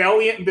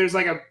rebellion. There's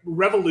like a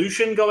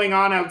revolution going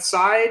on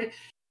outside.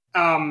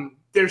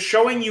 They're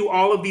showing you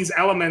all of these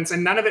elements,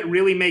 and none of it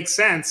really makes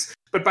sense.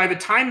 But by the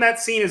time that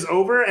scene is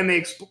over,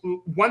 and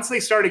once they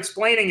start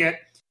explaining it,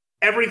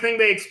 everything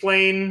they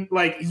explain,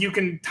 like, you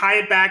can tie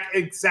it back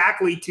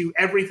exactly to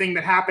everything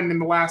that happened in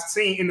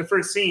the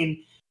first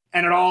scene,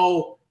 and it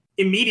all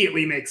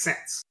immediately makes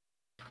sense.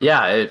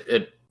 Yeah,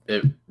 it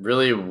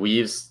really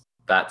weaves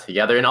that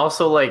together. And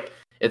also, like,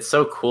 it's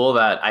so cool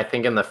that I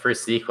think in the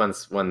first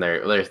sequence, when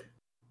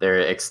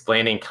they're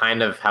explaining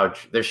kind of how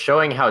they're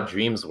showing how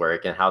dreams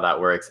work and how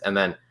that works, and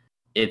then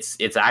it's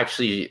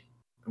actually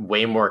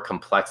way more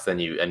complex than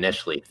you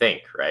initially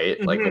think, right?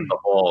 Like, with the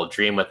whole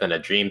dream within a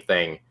dream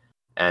thing.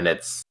 And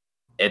it's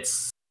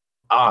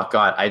Oh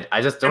god,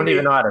 I just don't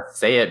even know how to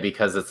say it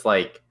because it's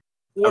like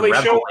Well, a they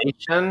show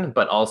revelation,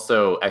 but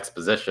also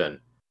exposition.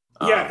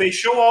 Yeah, they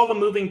show all the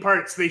moving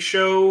parts. They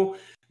show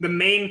the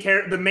main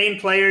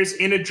players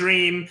in a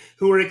dream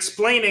who are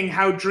explaining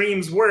how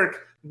dreams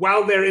work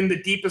while they're in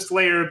the deepest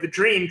layer of the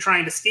dream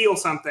trying to steal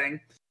something.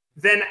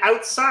 Then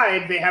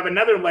outside they have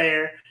another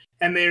layer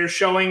and they're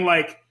showing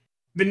like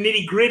the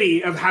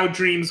nitty-gritty of how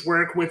dreams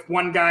work, with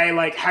one guy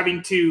like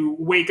having to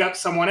wake up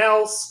someone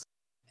else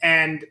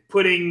and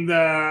putting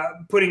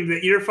the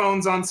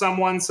earphones on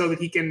someone so that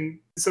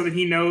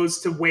he knows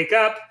to wake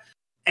up,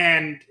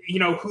 and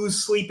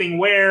who's sleeping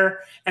where.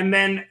 And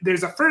then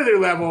there's a further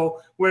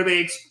level where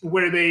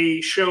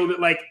they show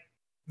that like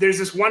there's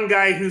this one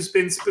guy who's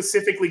been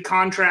specifically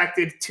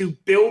contracted to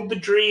build the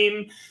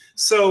dream.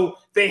 So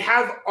they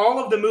have all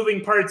of the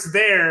moving parts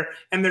there,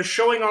 and they're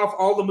showing off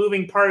all the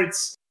moving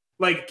parts,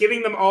 like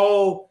giving them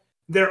all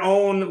their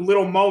own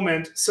little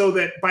moment, so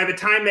that by the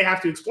time they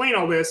have to explain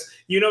all this,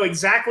 you know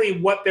exactly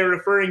what they're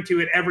referring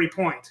to at every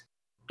point.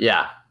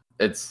 Yeah,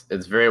 it's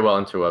very well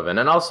interwoven.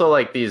 And also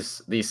like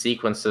these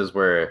sequences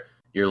where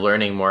you're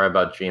learning more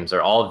about dreams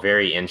are all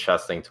very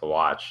interesting to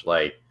watch.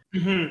 Like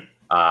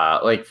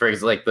like for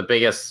example, like the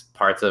biggest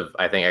parts of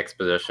I think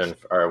exposition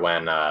are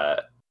when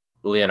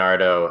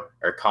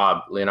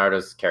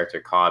Leonardo's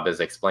character Cobb is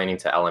explaining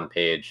to Ellen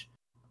Page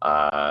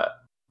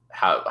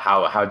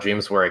how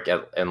dreams work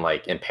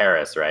in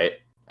Paris, right?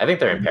 I think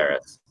they're in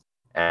Paris.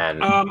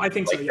 And I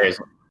think like, so, yeah.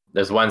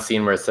 There's one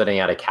scene where sitting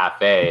at a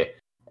cafe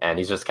and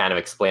he's just kind of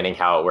explaining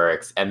how it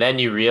works. And then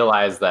you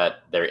realize that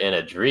they're in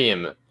a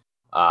dream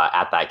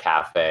at that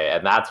cafe.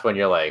 And that's when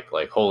you're like,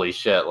 holy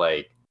shit,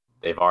 like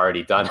they've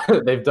already done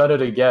it. They've done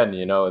it again,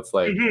 it's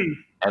like,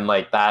 and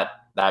like that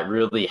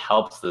really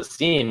helps the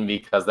scene,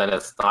 because then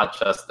it's not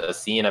just a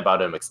scene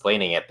about him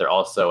explaining it. They're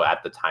also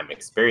at the time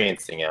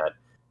experiencing it.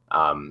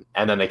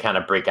 And then they kind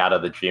of break out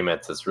of the dream.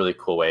 It's this really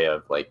cool way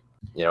of like,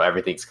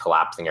 everything's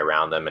collapsing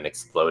around them and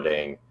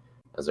exploding.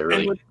 As a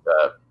really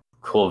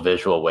cool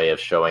visual way of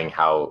showing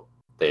how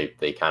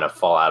they kind of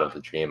fall out of the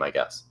dream, I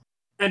guess.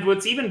 And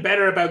what's even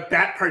better about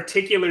that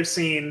particular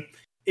scene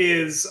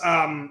is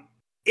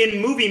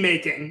in movie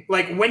making,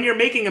 like when you're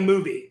making a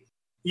movie,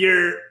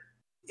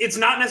 it's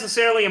not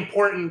necessarily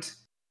important.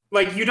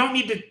 Like you don't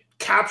need to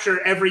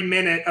capture every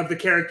minute of the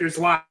characters'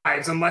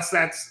 lives unless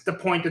that's the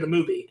point of the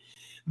movie.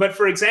 But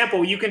for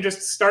example, you can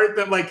just start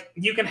that, like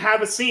you can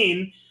have a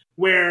scene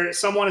where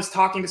someone is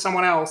talking to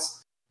someone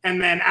else, and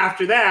then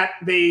after that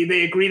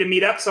they agree to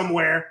meet up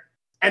somewhere,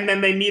 and then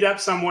they meet up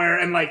somewhere,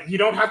 and like you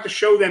don't have to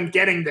show them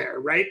getting there,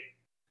 right?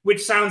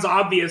 Which sounds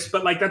obvious,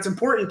 but like that's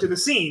important to the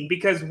scene,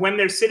 because when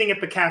they're sitting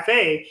at the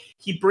cafe,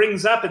 he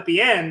brings up at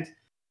the end,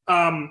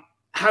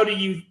 how did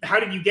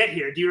you get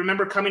here? Do you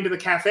remember coming to the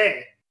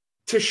cafe?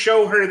 To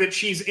show her that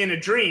she's in a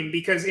dream,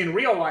 because in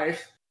real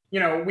life,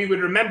 we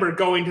would remember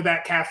going to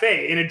that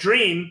cafe. In a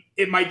dream,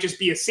 it might just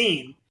be a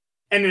scene.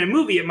 And in a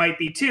movie, it might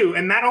be too.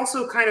 And that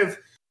also kind of,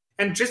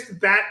 and just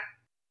that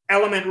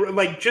element,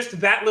 like just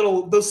that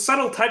those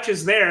subtle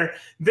touches there,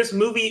 this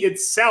movie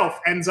itself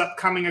ends up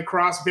coming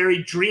across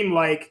very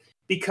dreamlike,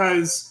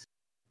 because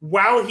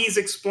while in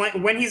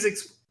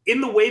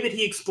the way that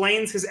he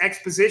explains his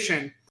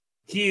exposition,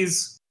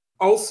 he's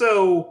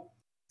also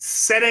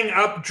setting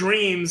up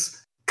dreams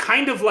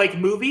kind of like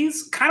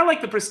movies, kind of like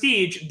The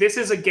Prestige. This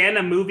is again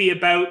a movie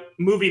about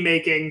movie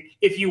making,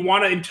 if you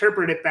want to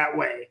interpret it that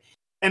way.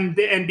 And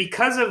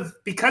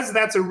because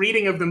that's a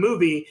reading of the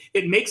movie,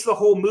 it makes the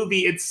whole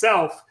movie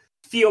itself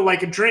feel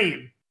like a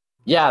dream.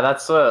 Yeah,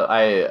 that's what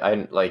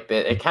I like.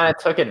 It kind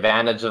of took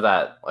advantage of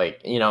that,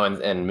 like,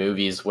 in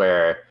movies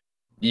where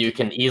you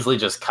can easily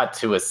just cut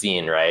to a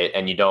scene, right?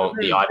 And the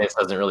audience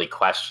doesn't really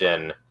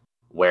question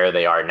where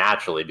they are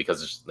naturally,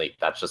 because it's just, like,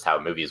 that's just how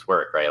movies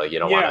work, right? Like you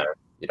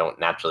don't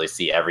naturally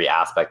see every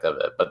aspect of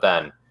it. But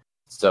then,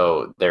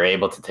 so they're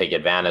able to take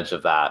advantage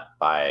of that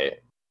by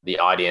the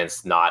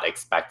audience not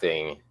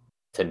expecting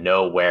to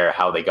know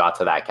how they got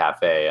to that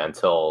cafe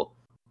until,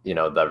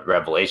 the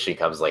revelation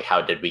comes, like,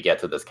 how did we get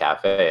to this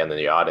cafe? And then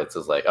the audience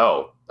is like,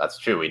 oh, that's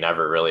true. We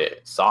never really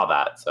saw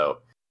that. So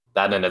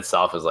that in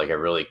itself is like a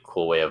really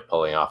cool way of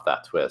pulling off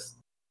that twist.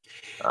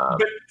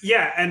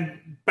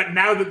 But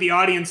now that the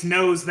audience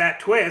knows that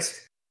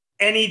twist,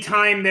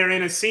 anytime they're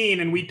in a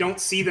scene and we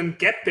don't see them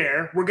get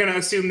there, we're going to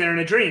assume they're in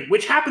a dream,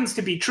 which happens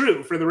to be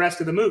true for the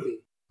rest of the movie,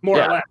 more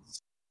or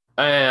less.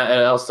 And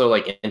it also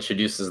like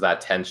introduces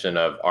that tension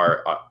of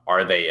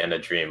are they in a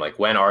dream? Like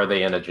when are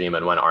they in a dream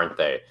and when aren't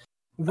they?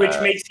 Which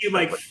makes you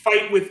like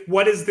fight with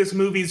what is this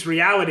movie's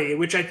reality,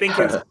 which I think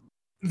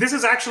this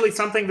is actually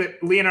something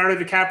that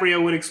Leonardo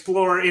DiCaprio would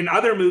explore in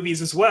other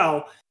movies as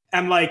well.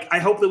 And like, I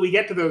hope that we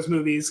get to those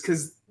movies,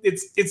 because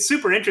it's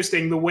super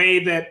interesting the way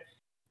that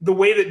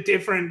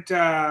different different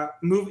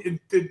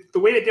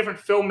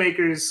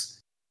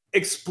filmmakers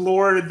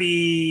explore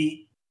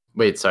the.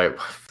 Wait, sorry,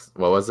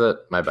 what was it?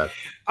 My bad.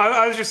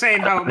 I was just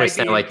saying how it might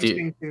be like,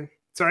 interesting too.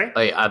 Sorry.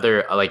 Like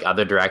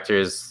other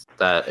directors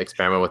that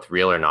experiment with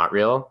real or not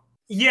real.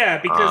 Yeah,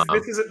 because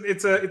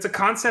it's a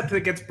concept that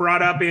gets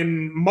brought up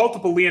in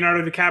multiple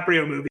Leonardo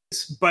DiCaprio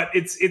movies, but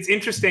it's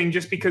interesting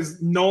just because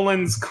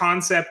Nolan's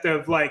concept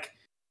of like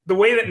the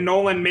way that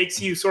Nolan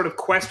makes you sort of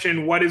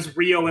question what is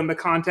real in the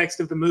context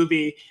of the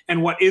movie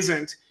and what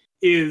isn't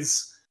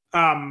is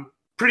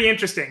pretty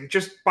interesting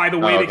just by the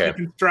way that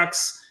he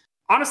constructs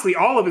honestly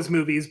all of his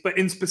movies, but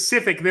in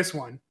specific this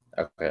one.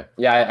 Okay.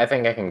 Yeah, I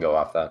think I can go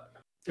off that.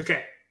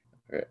 Okay.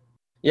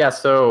 Yeah,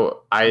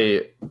 so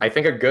I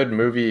think a good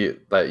movie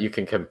that you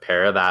can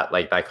compare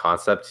that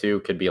concept to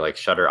could be like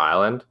Shutter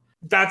Island.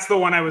 That's the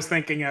one I was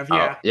thinking of,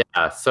 yeah.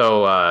 Yeah.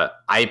 So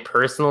I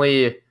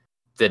personally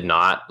did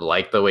not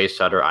like the way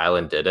Shutter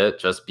Island did it,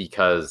 just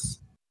because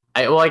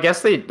I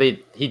guess he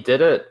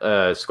did it.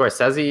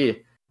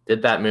 Scorsese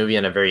did that movie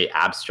in a very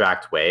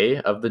abstract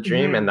way of the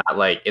dream, and that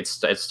like it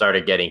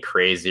started getting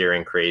crazier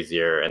and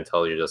crazier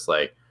until you're just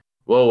like,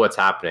 whoa, what's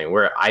happening?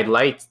 Where I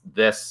liked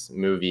this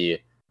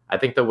movie. I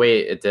think the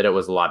way it did it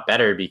was a lot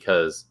better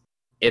because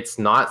it's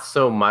not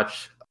so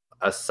much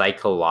a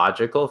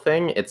psychological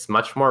thing. It's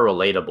much more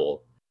relatable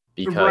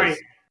because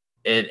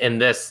in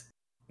this,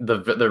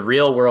 the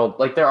real world,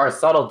 like there are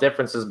subtle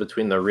differences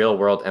between the real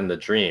world and the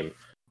dream.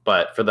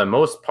 But for the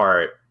most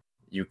part,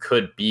 you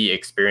could be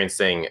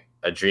experiencing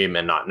a dream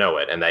and not know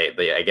it. And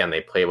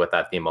they play with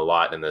that theme a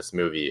lot in this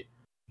movie.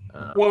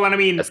 Well, and I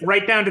mean,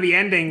 right down to the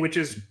ending, which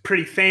is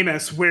pretty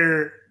famous,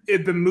 where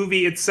the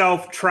movie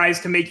itself tries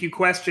to make you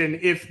question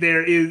if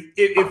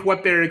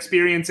what they're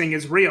experiencing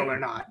is real or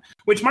not,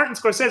 which Martin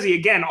Scorsese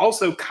again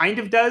also kind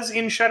of does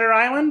in Shutter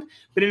Island,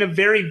 but in a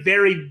very,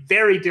 very,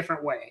 very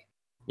different way.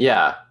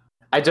 Yeah,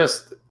 I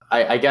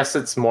guess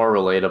it's more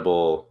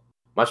relatable,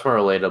 much more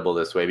relatable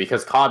this way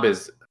because Cobb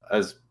is,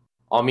 as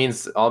all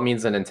means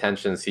and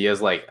intentions, he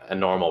is like a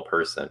normal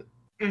person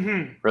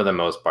for the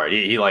most part.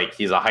 He's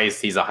a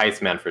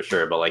heist man for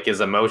sure, but like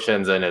his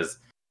emotions and his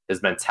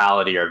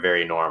mentality are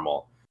very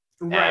normal.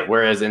 Right. And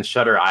whereas in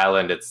Shutter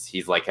Island,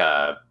 he's like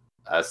a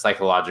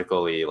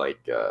psychologically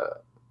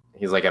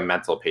he's like a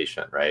mental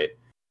patient, right?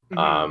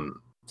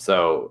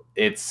 So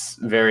it's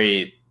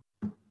very,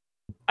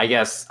 I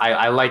guess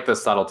I like the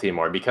subtlety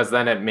more because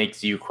then it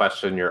makes you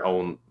question your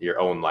own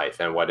life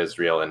and what is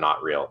real and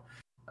not real,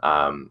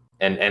 and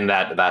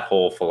that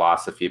whole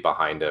philosophy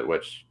behind it,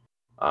 which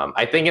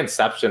I think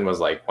Inception was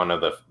like one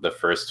of the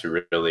first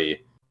to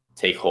really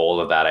take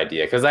hold of that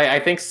idea because I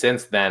think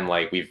since then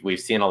like we've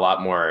seen a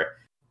lot more.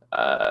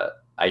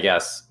 I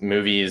guess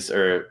movies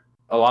or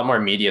a lot more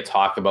media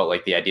talk about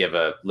like the idea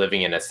of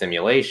living in a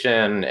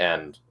simulation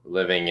and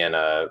living in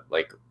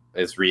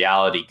is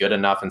reality good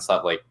enough and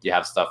stuff. Like you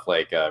have stuff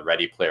like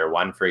Ready Player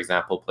One, for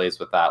example, plays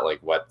with that. Like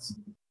what's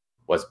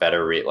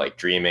better, like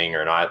dreaming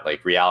or not,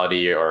 like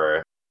reality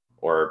or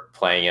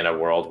playing in a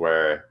world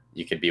where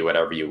you could be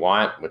whatever you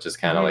want, which is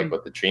kind of like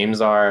what the dreams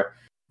are.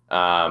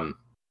 Yeah,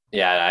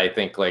 I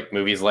think like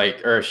movies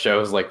or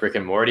shows like Rick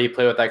and Morty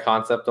play with that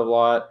concept a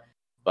lot.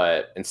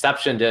 But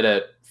Inception did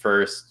it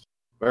first,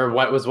 or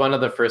what was one of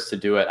the first to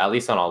do it, at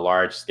least on a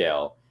large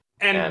scale.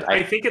 And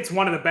I think it's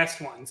one of the best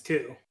ones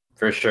too.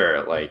 For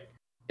sure, like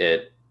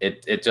it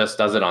just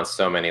does it on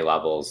so many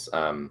levels,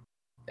 and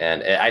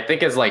I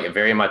think it's like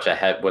very much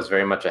ahead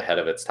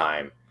of its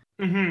time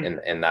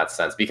in that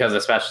sense. Because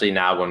especially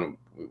now when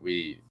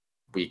we're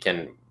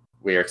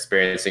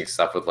experiencing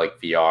stuff with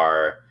like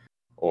VR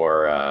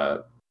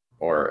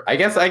or I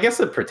guess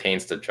it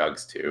pertains to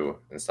drugs too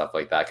and stuff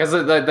like that. Because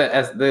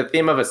the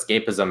theme of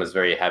escapism is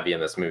very heavy in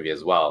this movie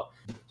as well.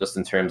 Just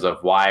in terms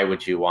of why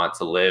would you want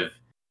to live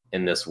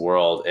in this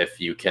world if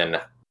you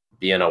can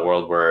be in a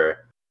world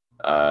where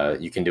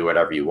you can do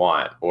whatever you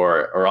want,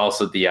 or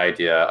also the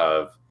idea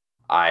of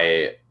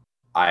I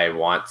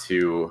want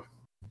to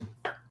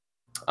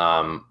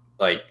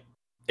like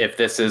if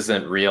this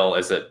isn't real,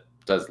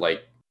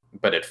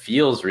 but it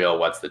feels real.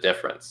 What's the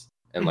difference?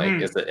 And like,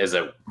 does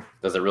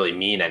it really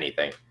mean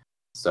anything?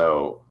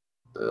 So,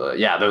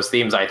 yeah, those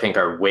themes I think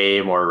are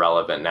way more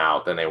relevant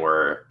now than they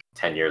were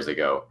 10 years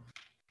ago.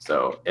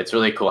 So it's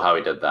really cool how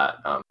he did that.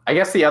 I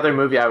guess the other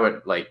movie I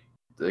would like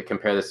to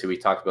compare this to, we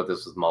talked about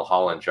this, was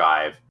Mulholland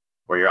Drive,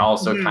 where you're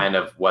also kind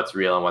of what's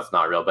real and what's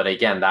not real. But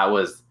again, that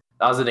was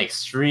an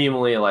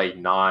extremely like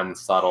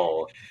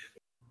non-subtle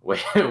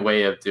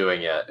way of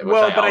doing it, which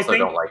I think,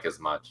 don't like as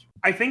much.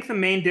 I think the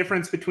main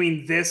difference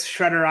between this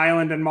Shutter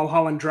Island and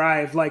Mulholland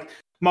Drive, like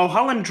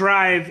Mulholland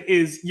Drive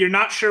is you're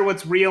not sure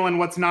what's real and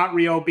what's not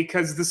real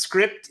because the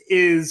script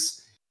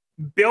is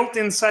built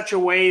in such a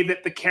way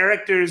that the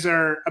characters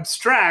are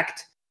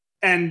abstract.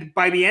 And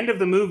by the end of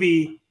the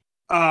movie,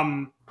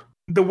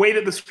 the way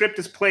that the script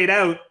is played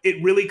out,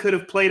 it really could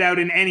have played out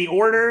in any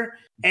order.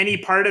 Any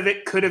part of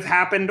it could have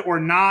happened or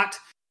not.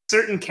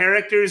 Certain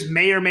characters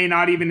may or may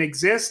not even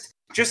exist.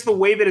 Just the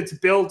way that it's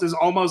built is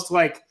almost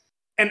like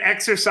an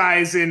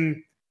exercise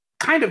in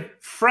kind of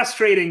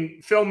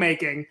frustrating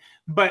filmmaking,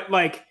 but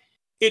like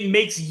it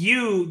makes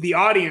you, the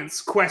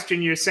audience,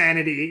 question your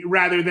sanity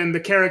rather than the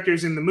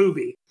characters in the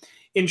movie.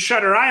 In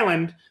Shutter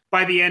Island,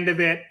 by the end of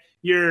it,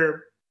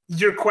 you're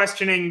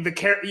questioning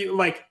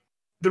like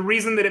the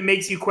reason that it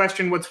makes you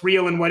question what's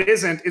real and what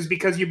isn't is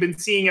because you've been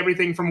seeing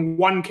everything from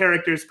one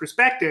character's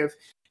perspective.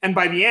 And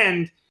by the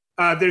end,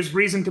 there's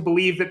reason to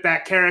believe that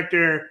that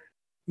character,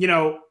 you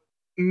know,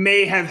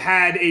 may have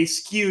had a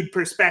skewed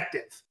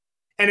perspective.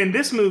 And in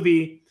this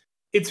movie,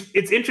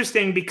 it's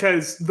interesting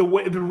because the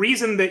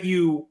reason that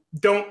you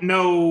don't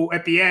know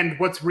at the end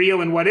what's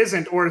real and what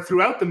isn't, or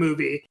throughout the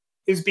movie,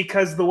 is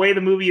because the way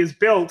the movie is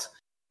built,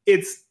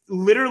 it's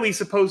literally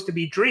supposed to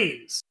be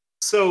dreams.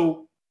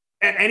 So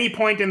at any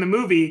point in the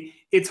movie,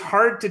 it's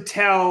hard to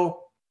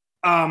tell.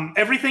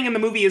 Everything in the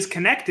movie is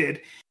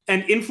connected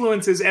and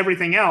influences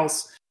everything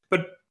else.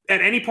 But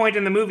at any point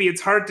in the movie,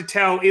 it's hard to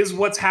tell, is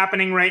what's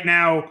happening right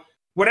now,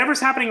 whatever's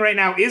happening right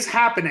now is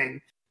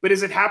happening, but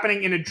is it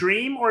happening in a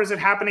dream or is it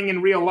happening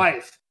in real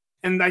life?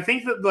 And I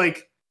think that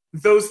like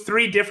those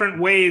three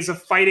different ways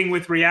of fighting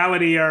with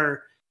reality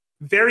are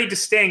very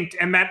distinct,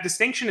 and that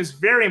distinction is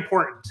very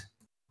important.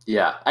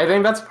 Yeah, I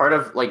think that's part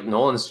of like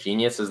Nolan's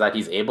genius, is that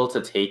he's able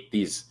to take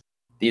these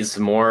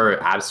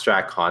more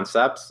abstract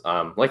concepts,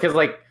 like his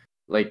like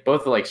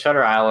both like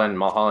Shutter Island,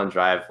 Mulholland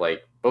Drive,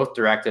 like both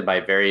directed by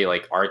very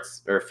like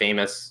arts or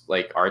famous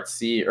like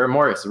artsy or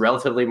more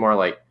relatively more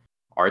like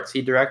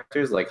artsy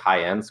directors like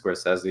high end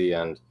Scorsese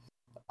and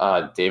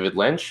David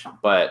Lynch.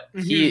 But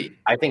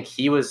I think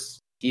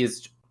he's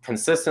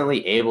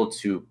consistently able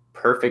to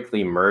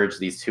perfectly merge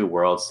these two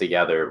worlds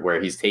together,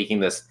 where he's taking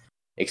this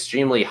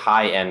extremely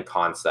high end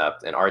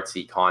concept, an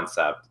artsy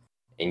concept,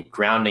 and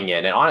grounding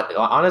it. And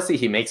honestly,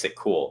 he makes it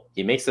cool.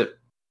 He makes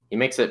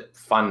it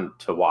fun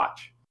to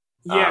watch.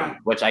 Yeah,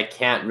 Which I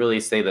can't really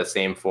say the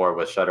same for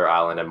with Shutter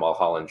Island and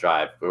Mulholland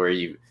Drive, where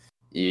you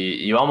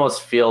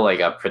almost feel like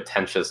a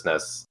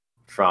pretentiousness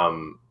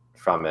from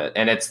it,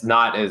 and it's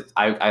not as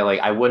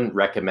I wouldn't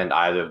recommend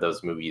either of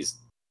those movies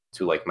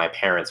to like my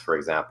parents, for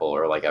example,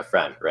 or like a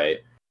friend, right?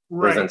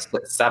 Whereas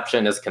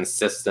Inception is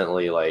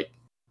consistently like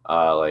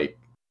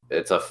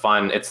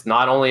it's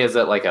not only is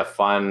it like a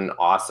fun,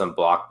 awesome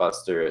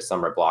blockbuster,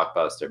 summer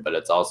blockbuster, but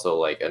it's also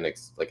like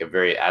a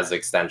very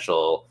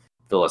existential,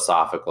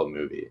 philosophical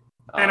movie.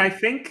 And I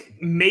think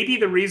maybe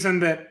the reason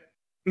that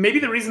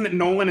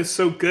Nolan is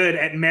so good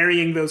at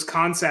marrying those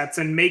concepts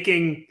and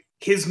making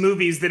his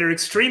movies that are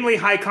extremely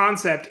high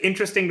concept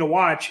interesting to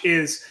watch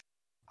is,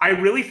 I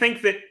really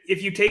think that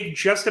if you take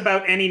just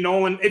about any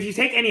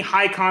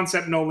high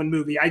concept Nolan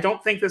movie, I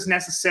don't think this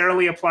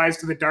necessarily applies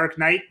to The Dark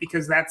Knight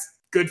because that's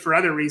good for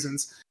other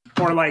reasons,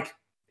 or like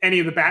any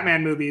of the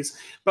Batman movies.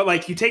 But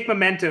like you take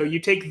Memento, you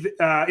take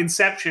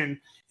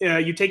Inception,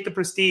 you take The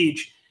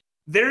Prestige.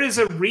 There is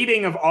a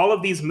reading of all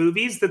of these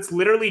movies that's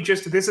literally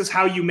just, this is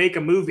how you make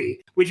a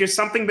movie, which is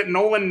something that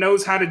Nolan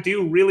knows how to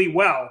do really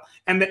well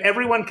and that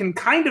everyone can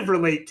kind of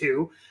relate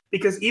to,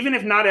 because even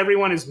if not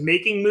everyone is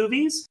making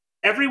movies,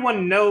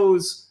 everyone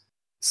knows,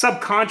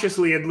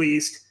 subconsciously at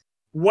least,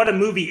 what a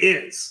movie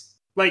is.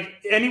 Like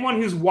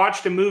anyone who's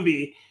watched a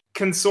movie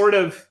can sort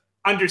of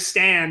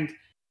understand,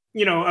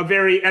 you know,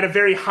 at a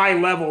very high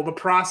level, the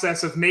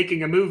process of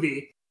making a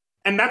movie.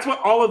 And that's what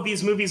all of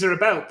these movies are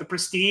about. The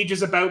Prestige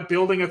is about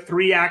building a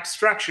 3-act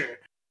structure.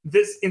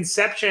 This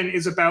Inception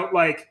is about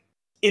like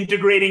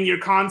integrating your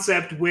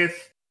concept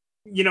with,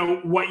 you know,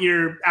 what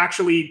you're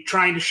actually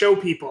trying to show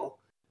people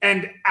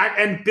and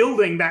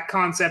building that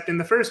concept in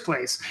the first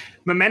place.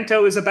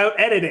 Memento is about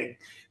editing.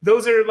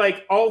 Those are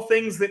like all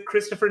things that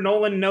Christopher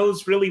Nolan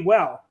knows really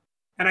well.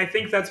 And I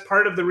think that's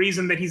part of the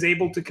reason that he's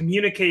able to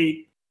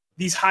communicate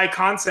these high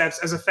concepts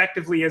as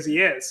effectively as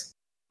he is.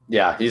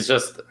 Yeah, he's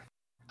just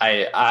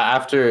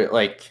after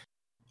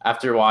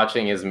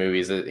watching his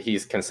movies,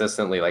 he's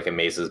consistently like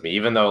amazes me.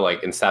 Even though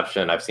like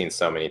Inception, I've seen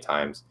so many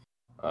times,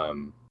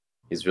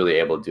 he's really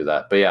able to do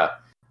that. But yeah,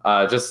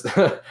 just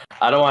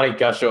I don't want to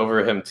gush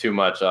over him too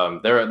much.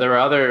 There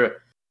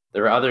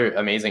were other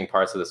amazing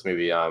parts of this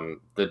movie.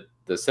 The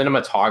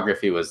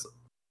cinematography was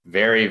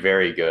very,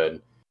 very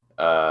good.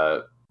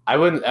 I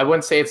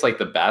wouldn't say it's like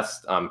the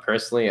best.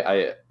 Personally,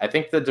 I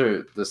think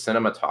the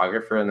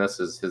cinematographer in this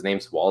his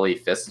name's Wally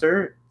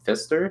Pfister.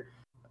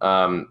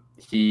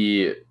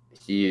 He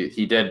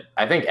did,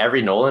 I think,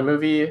 every Nolan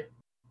movie,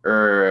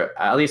 or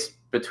at least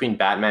between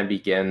Batman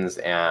Begins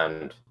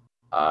and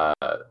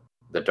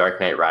The Dark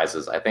Knight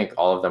Rises. I think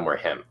all of them were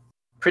him.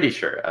 Pretty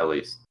sure, at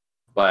least.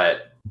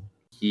 But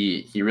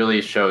he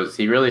really shows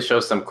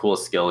some cool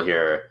skill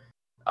here.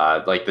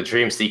 Like the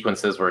dream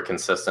sequences were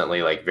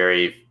consistently like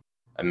very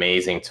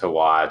amazing to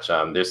watch.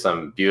 There's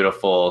some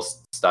beautiful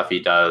stuff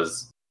he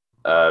does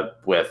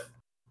with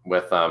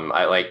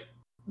I like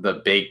the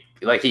big,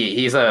 like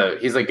he's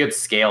a good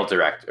scale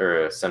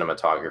director or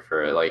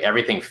cinematographer. Like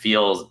everything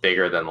feels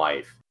bigger than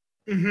life.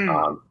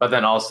 But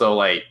then also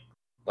like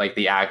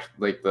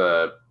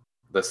the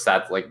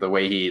sets, like the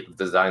way he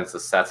designs the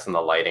sets and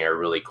the lighting are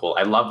really cool.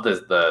 I love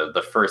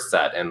the first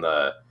set in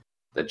the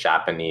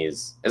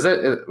Japanese. Was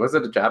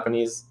it a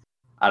Japanese?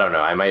 I don't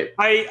know.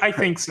 I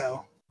think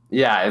so.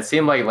 Yeah, it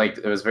seemed like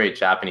it was very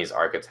Japanese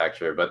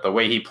architecture, but the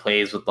way he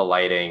plays with the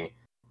lighting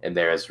in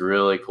there is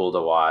really cool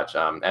to watch.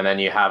 And then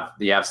you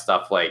have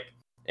stuff like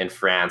in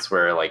France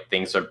where like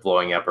things are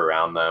blowing up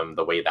around them.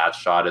 The way that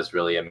shot is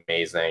really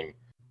amazing.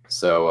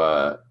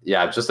 So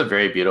yeah, just a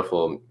very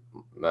beautiful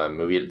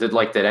movie.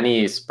 Did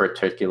any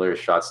particular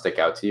shot stick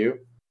out to you?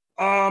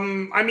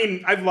 I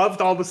mean, I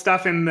loved all the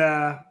stuff in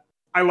the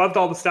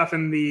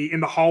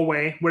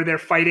hallway where they're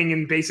fighting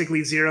in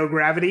basically zero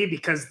gravity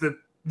because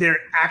they're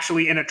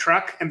actually in a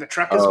truck and the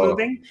truck is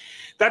moving.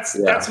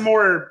 That's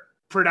more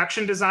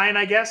production design,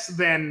 I guess,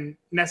 than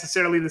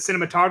necessarily the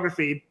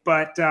cinematography.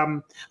 But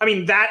I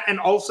mean that, and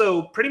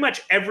also pretty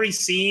much every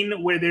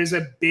scene where there's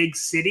a big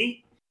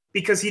city,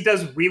 because he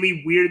does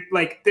really weird,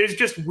 like there's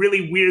just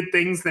really weird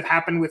things that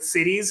happen with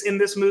cities in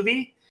this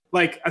movie,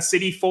 like a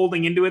city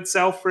folding into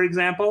itself, for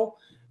example.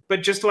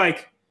 But just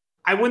like,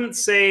 I wouldn't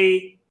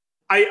say,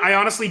 I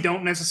honestly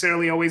don't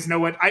necessarily always know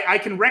what, I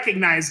can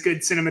recognize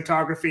good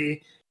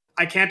cinematography.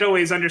 I can't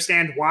always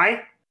understand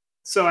why.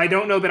 So I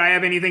don't know that I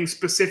have anything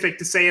specific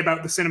to say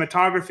about the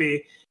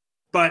cinematography,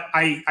 but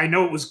I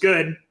know it was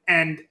good.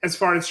 And as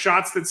far as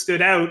shots that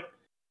stood out,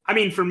 I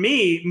mean, for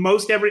me,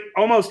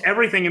 almost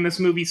everything in this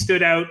movie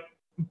stood out,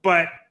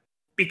 but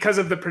because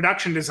of the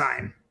production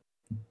design.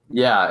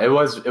 Yeah, it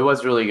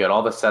was really good.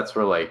 All the sets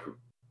were like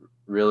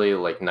really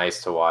like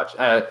nice to watch.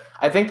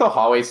 I think the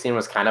hallway scene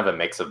was kind of a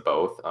mix of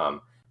both.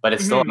 But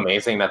it's still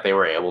amazing that they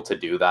were able to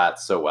do that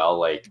so well.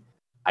 Like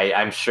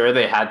I'm sure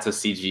they had to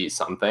CG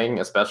something,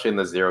 especially in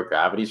the zero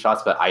gravity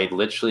shots, but I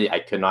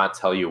could not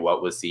tell you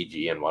what was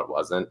CG and what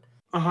wasn't.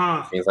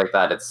 Things like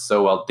that. It's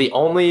so well. The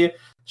only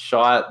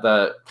shot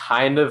that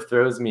kind of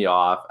throws me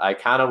off, I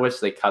kind of wish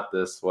they cut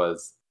this,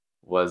 was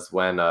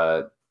when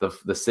the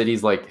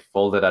city's like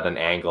folded at an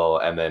angle,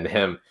 and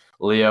then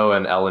Leo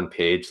and Ellen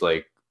Page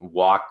like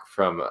walk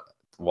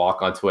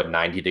onto a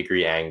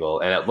 90-degree angle,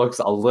 and it looks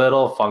a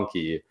little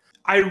funky.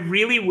 I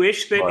really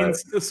wish that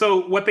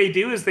so what they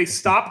do is they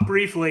stop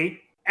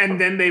briefly and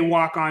then they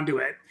walk onto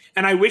it.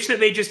 And I wish that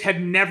they just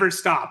had never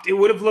stopped. It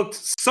would have looked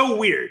so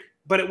weird,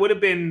 but it would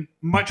have been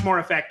much more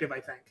effective,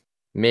 I think.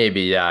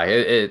 Maybe,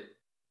 yeah.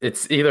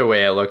 It's either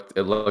way, it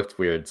looked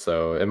weird,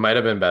 so it might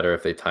have been better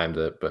if they timed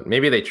it, but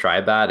maybe they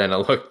tried that and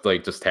it looked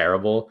like just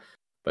terrible,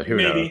 but who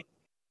knows.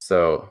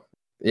 So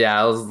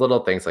yeah, it was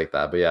little things like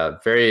that. But yeah,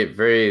 very,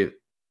 very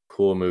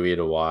cool movie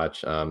to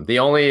watch.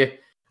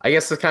 I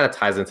guess this kind of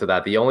ties into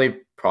that. The only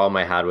problem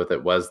I had with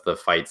it was the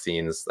fight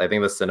scenes. I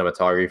think the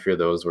cinematography for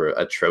those were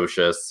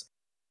atrocious.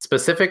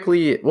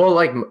 Specifically, well,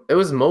 like it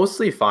was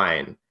mostly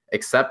fine,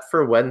 except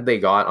for when they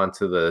got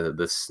onto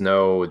the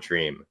snow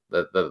dream,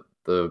 the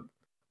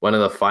one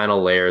of the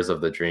final layers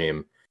of the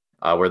dream,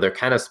 where they're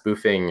kind of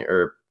spoofing,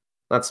 or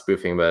not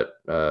spoofing, but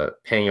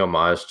paying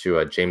homage to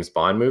a James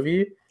Bond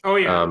movie. Oh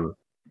yeah.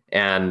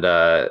 And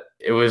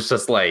it was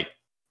just like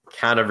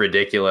kind of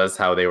ridiculous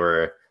how they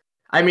were.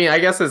 I mean, I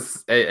guess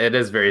it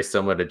is very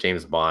similar to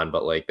James Bond,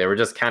 but like they were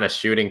just kind of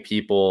shooting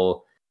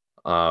people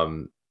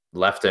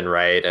left and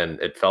right, and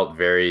it felt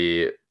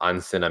very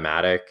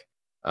uncinematic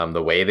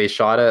the way they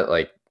shot it.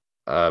 Like,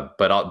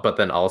 but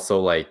then also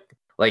like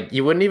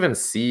you wouldn't even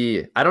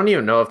see. I don't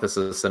even know if this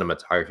is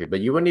cinematography,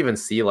 but you wouldn't even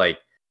see like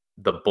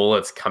the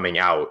bullets coming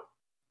out.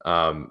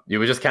 You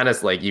would just kind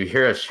of like you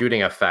hear a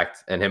shooting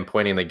effect and him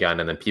pointing the gun,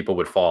 and then people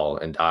would fall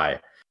and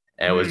die,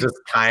 and it was just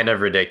kind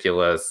of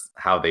ridiculous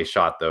how they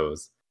shot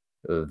those.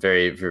 It was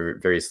very, very,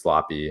 very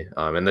sloppy,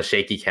 and the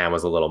shaky cam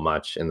was a little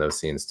much in those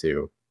scenes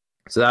too.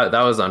 So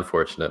that was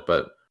unfortunate,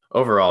 but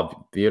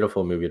overall,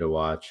 beautiful movie to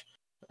watch.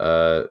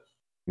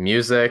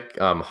 Music,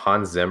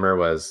 Hans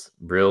Zimmer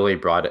really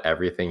brought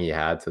everything he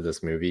had to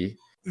this movie.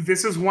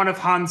 This is one of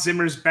Hans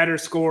Zimmer's better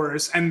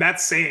scores, and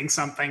that's saying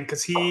something,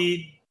 because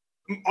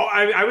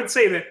I would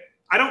say that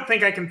I don't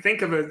think I can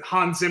think of a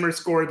Hans Zimmer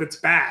score that's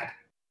bad.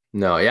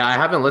 No, yeah, I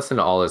haven't listened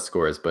to all his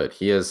scores, but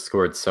he has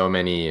scored so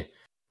many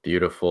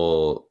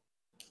beautiful.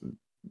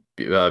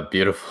 I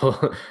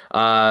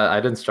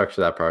didn't structure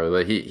that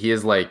properly, but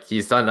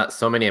he's done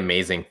so many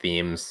amazing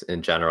themes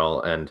in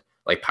general, and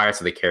like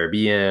Pirates of the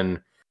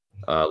Caribbean,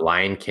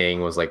 Lion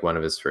King was like one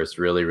of his first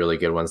really, really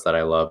good ones that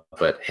I love.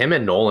 But him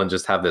and Nolan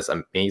just have this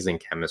amazing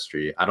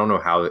chemistry. I don't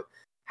know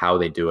how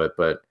they do it,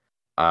 but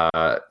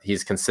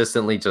he's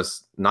consistently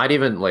just not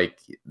even like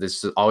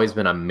this has always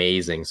been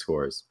amazing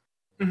scores.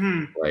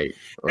 Like,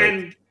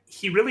 and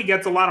he really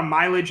gets a lot of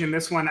mileage in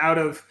this one out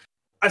of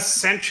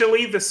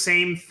essentially the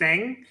same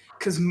thing,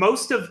 because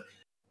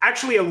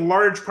actually a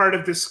large part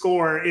of the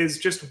score is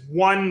just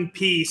one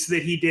piece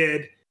that he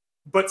did,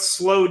 but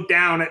slowed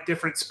down at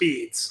different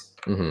speeds.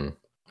 And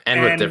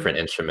with different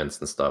instruments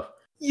and stuff.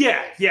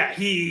 Yeah.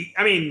 He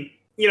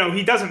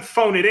doesn't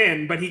phone it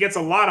in, but he gets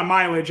a lot of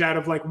mileage out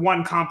of like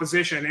one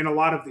composition in a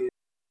lot of these.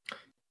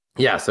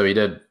 Yeah, so he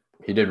did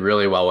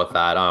really well with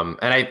that. And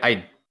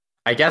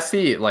I guess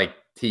they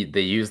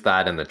used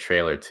that in the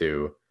trailer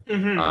too.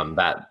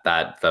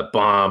 That the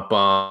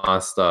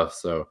bomb stuff.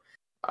 So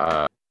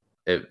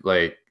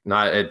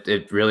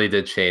it really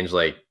did change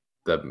like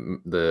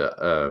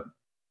the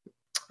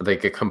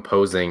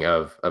composing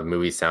of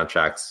movie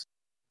soundtracks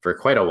for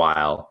quite a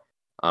while.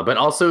 But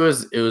also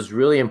it was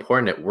really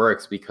important. It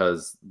works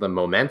because the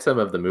momentum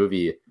of the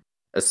movie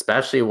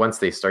especially once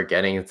they start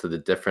getting into the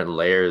different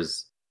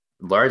layers,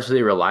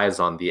 largely relies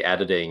on the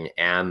editing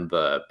and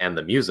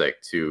the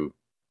music to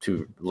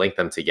link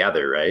them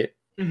together, right?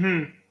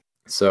 Mm-hmm.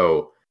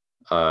 So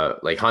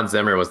like Hans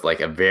Zimmer was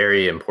like a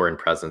very important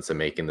presence in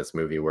making this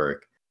movie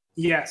work.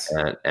 Yes.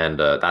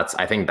 And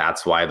I think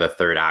that's why the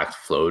third act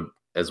flowed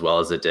as well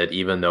as it did,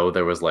 even though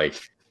there was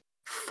like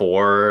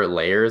 4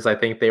 layers I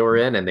think they were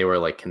in, and they were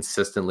like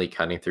consistently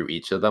cutting through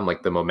each of them.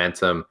 Like the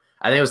momentum,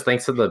 I think it was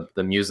thanks to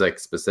the music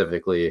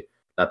specifically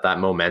that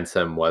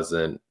momentum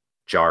wasn't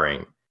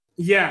jarring.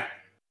 Yeah.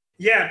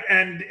 Yeah,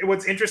 and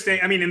what's interesting,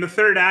 I mean, in the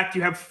third act,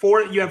 you have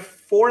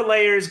four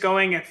layers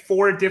going at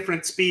 4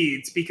 different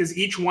speeds, because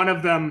each one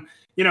of them,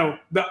 you know,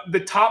 the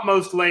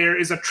topmost layer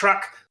is a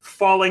truck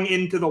falling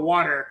into the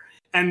water,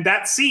 and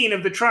that scene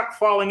of the truck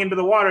falling into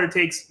the water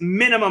takes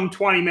minimum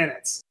 20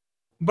 minutes.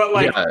 But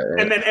like, Yeah.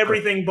 and then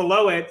everything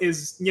below it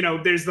is, you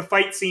know, there's the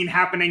fight scene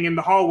happening in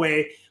the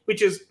hallway,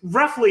 which is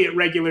roughly at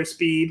regular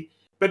speed,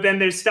 but then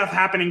there's stuff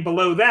happening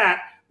below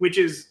that, which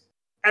is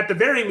at the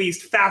very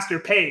least faster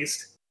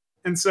paced.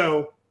 And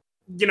so,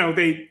 you know,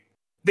 they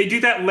do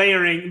that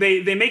layering.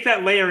 They make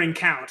that layering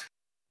count.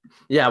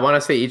 Yeah, I want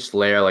to say each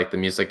layer, like the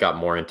music got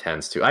more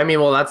intense too. I mean,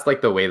 well, that's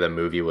like the way the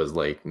movie was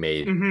like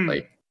made. Mm-hmm.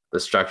 Like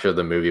the structure of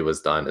the movie was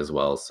done as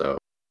well. So,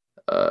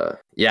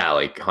 yeah,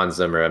 like Hans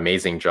Zimmer,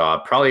 amazing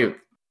job. Probably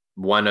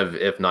one of,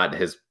 if not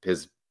his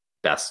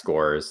best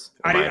scores.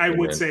 I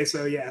would say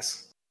so.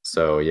 Yes.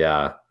 So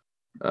yeah,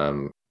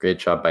 great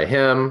job by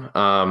him.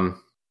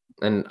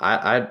 And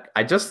I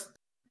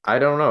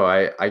don't know.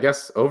 I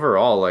guess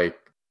overall, like,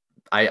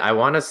 I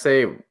want to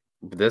say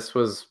this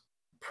was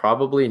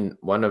probably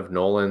one of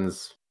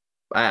Nolan's.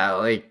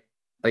 Nolan's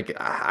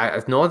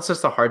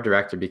just a hard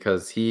director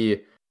because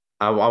he.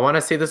 I want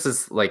to say this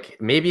is like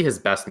maybe his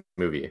best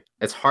movie.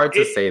 It's hard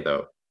to say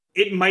though.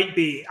 It might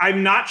be.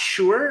 I'm not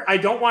sure. I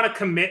don't want to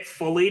commit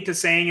fully to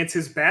saying it's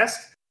his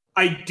best.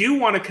 I do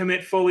want to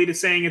commit fully to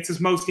saying it's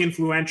his most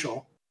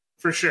influential,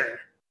 for sure.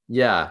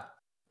 Yeah.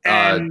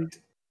 And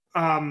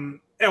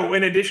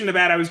in addition to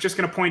that, I was just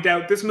going to point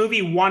out this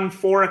movie won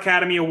 4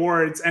 Academy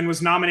Awards and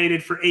was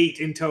nominated for 8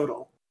 in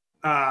total.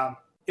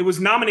 It was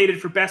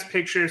nominated for Best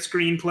Picture,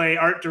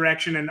 Screenplay, Art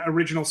Direction, and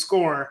Original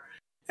Score,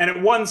 and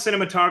it won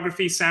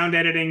cinematography, sound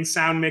editing,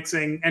 sound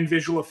mixing, and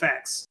visual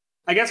effects.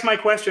 I guess my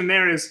question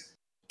there is,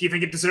 do you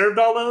think it deserved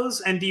all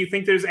those, and do you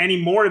think there's any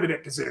more that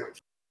it deserved?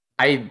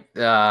 I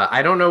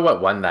don't know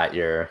what won that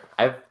year.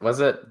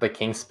 Was it The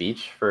King's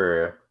Speech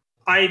for?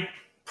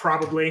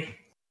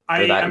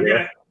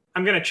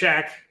 I'm gonna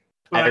check.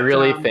 But, I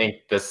really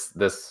think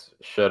this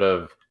should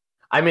have.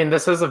 I mean,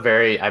 this is a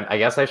very. I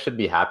guess I should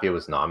be happy it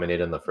was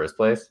nominated in the first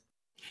place.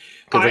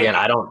 Because again,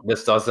 I don't.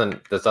 This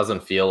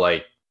doesn't feel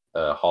like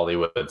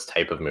Hollywood's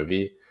type of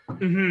movie.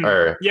 Mm-hmm.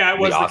 Or yeah, it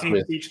was The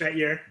King's Speech that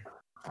year.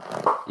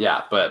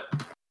 Yeah, but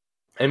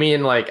I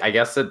mean, like, I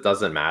guess it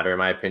doesn't matter in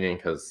my opinion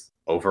because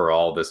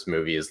overall, this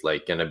movie is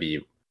like gonna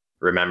be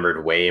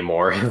remembered way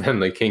more than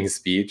The King's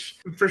Speech.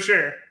 For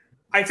sure.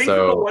 I think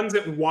the ones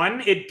that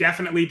won, it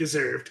definitely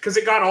deserved because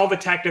it got all the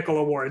technical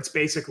awards,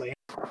 basically.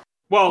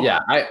 Well,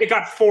 yeah, it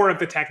got 4 of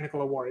the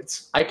technical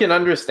awards. I can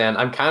understand.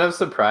 I'm kind of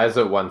surprised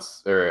that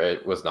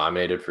it was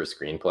nominated for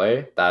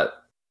screenplay.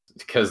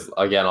 Because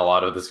again, a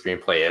lot of the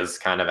screenplay is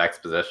kind of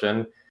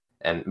exposition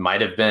and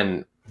might have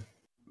been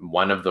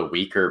one of the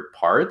weaker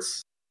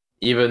parts.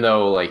 Even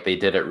though like they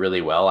did it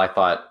really well, I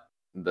thought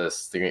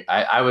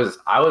I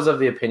was of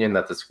the opinion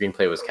that the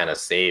screenplay was kind of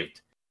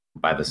saved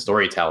by the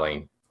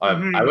storytelling.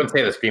 Mm-hmm. I wouldn't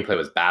say the screenplay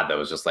was bad though. It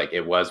was just like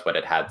it was what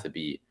it had to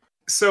be.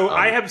 So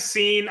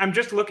I'm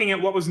just looking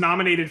at what was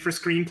nominated for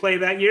screenplay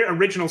that year,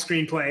 original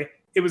screenplay.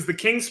 It was The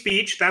King's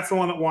Speech, that's the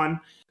one that won.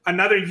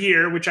 Another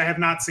Year, which I have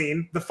not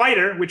seen. The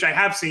Fighter, which I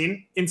have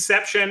seen.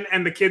 Inception,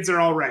 and The Kids Are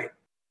All Right.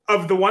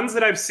 Of the ones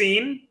that I've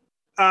seen,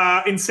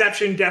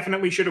 Inception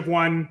definitely should have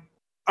won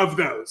of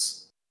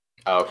those.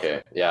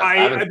 Okay,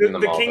 yeah.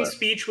 The King's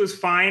Speech was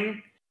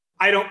fine.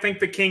 I don't think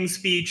The King's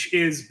Speech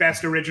is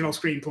best original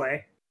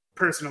screenplay,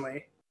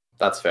 personally.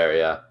 That's fair,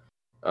 yeah.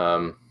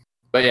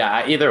 But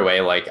yeah, either way,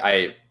 like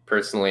I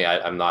personally,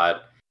 I'm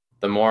not.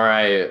 The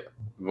more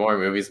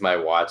movies I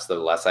watch, the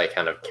less I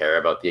kind of care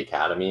about the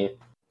Academy.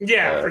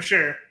 Yeah, for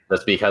sure.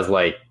 Just because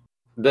like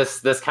this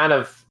is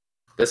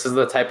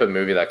the type of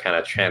movie that kind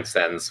of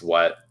transcends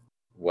what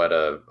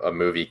a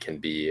movie can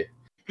be,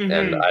 mm-hmm.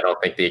 and I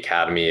don't think the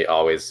Academy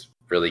always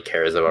really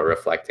cares about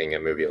reflecting a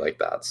movie like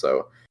that.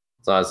 So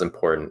it's not as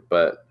important,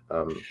 but.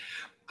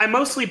 I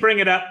mostly bring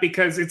it up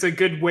because it's a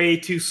good way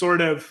to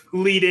sort of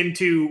lead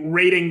into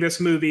rating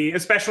this movie,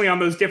 especially on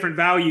those different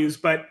values.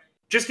 But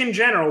just in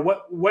general,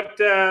 what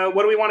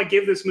do we want to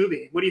give this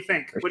movie? What do you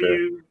think? What do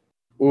you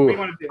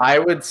want to do? I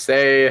would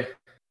say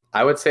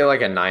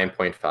like a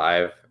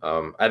 9.5.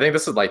 I think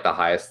this is like the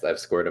highest I've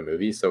scored a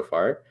movie so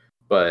far,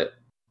 but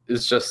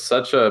it's just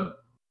such a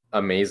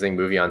amazing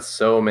movie on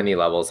so many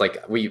levels.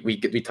 Like we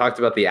talked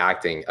about the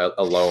acting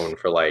alone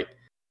for like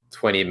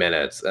 20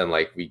 minutes and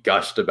like we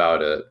gushed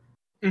about it.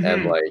 Mm-hmm.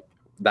 And like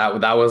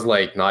that was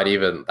like not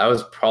even, that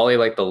was probably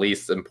like the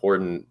least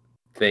important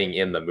thing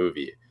in the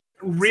movie.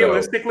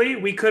 realistically,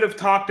 we could have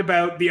talked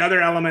about the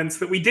other elements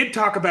that we did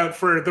talk about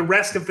for the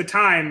rest of the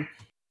time,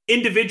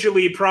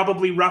 individually,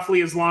 probably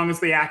roughly as long as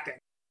the acting.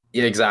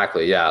 Yeah,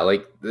 exactly. Yeah,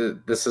 like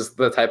this is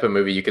the type of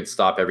movie you could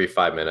stop every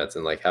 5 minutes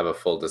and like have a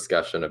full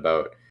discussion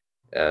about,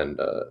 and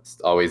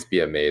always be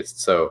amazed.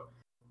 So,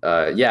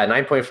 yeah,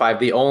 9.5.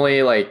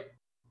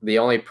 The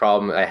only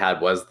problem I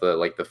had was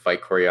the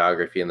fight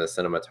choreography and the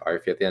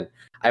cinematography at the end.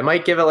 I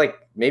might give it like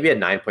maybe a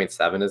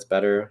 9.7 is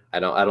better. I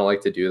don't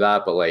like to do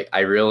that, but like I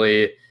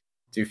really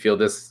do feel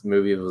this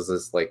movie was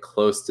as like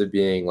close to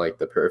being like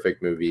the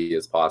perfect movie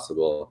as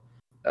possible.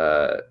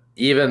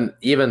 Even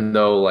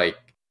though like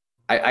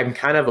I'm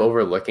kind of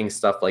overlooking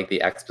stuff like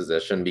the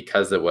exposition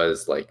because it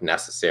was like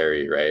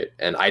necessary, right?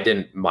 And I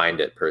didn't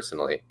mind it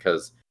personally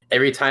because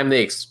every time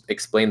they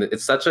explain that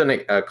it's such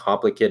a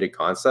complicated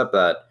concept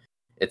that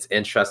it's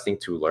interesting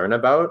to learn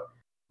about,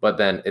 but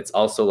then it's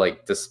also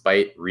like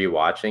despite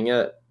rewatching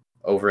it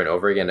over and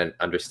over again and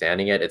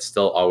understanding it, it's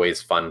still always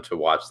fun to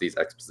watch these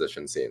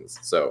exposition scenes.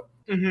 So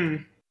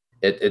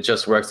it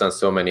just works on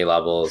so many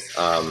levels.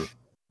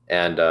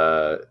 And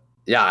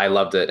yeah, I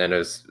loved it. And it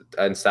was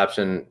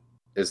Inception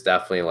is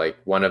definitely like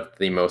one of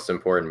the most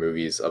important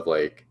movies of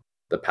like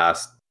the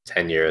past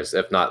 10 years,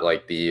 if not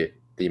like the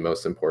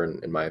most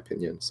important in my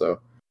opinion. So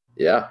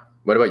yeah.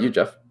 What about you,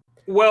 Jeff?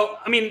 Well,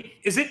 I mean,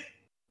 is it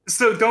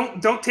so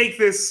don't take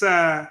this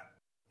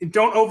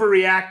don't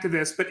overreact to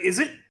this, but is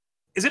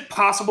it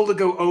possible to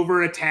go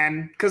over a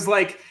 10? Because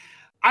like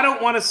I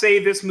don't want to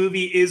say this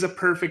movie is a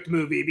perfect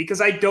movie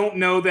because I don't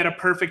know that a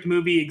perfect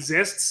movie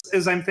exists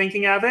as I'm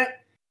thinking of it.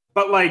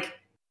 But like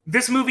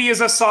this movie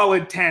is a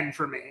solid 10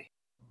 for me.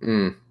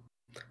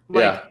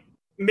 Like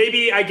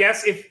maybe I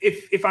guess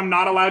if I'm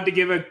not allowed to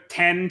give a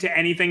 10 to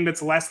anything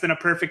that's less than a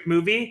perfect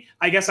movie,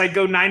 I guess I'd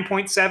go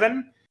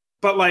 9.7.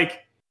 But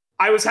like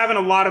I was having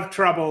a lot of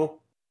trouble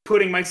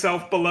putting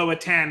myself below a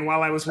 10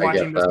 while I was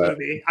watching this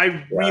movie.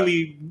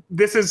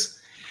 This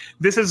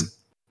is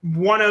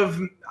one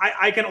of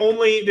I can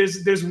only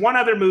there's one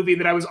other movie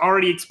that I was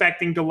already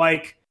expecting to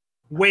like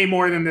way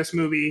more than this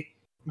movie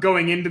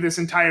going into this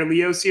entire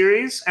Leo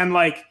series, and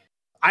like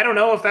I don't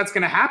know if that's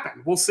going to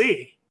happen. We'll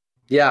see.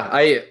 Yeah,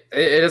 it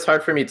is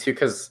hard for me too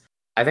because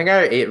I think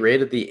I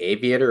rated The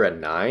Aviator a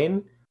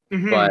 9,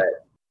 but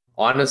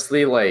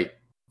honestly, like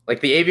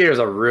The Aviator is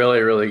a really,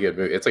 really good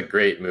movie. It's a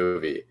great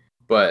movie,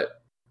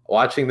 but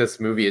watching this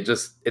movie,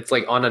 it's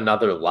like on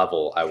another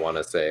level. I want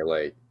to say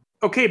like.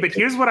 Okay, but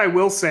here's what I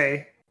will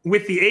say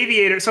with The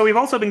Aviator. So we've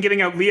also been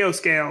giving out Leo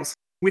scales.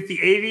 With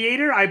The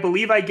Aviator, I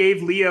believe I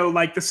gave Leo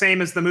like the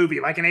same as the movie,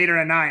 like an 8 or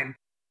a 9.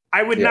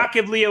 I would not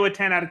give Leo a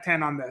 10 out of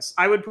 10 on this.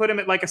 I would put him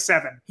at like a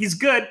 7. He's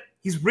good.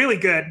 He's really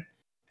good.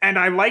 And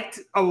I liked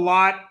a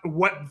lot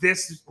what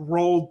this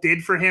role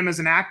did for him as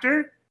an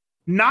actor.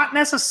 Not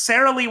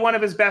necessarily one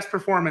of his best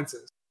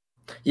performances.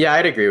 Yeah,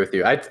 I'd agree with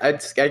you.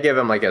 I'd give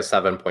him like a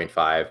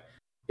 7.5.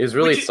 He was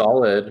really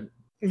solid.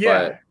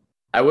 Yeah. But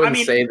I wouldn't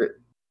say that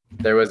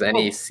there was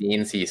any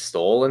scenes he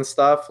stole and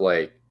stuff.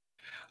 Like,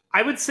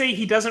 I would say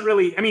he doesn't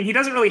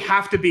really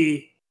have to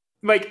be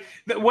like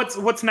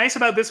what's nice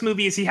about this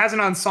movie is he has an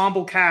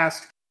ensemble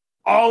cast,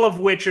 all of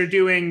which are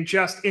doing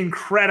just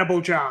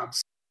incredible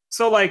jobs.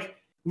 So like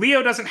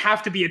Leo doesn't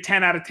have to be a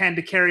 10 out of 10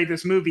 to carry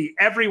this movie.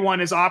 Everyone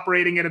is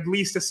operating at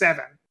least a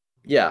 7.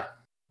 Yeah.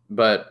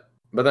 But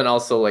then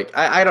also like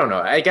I don't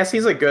know. I guess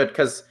he's a good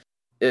because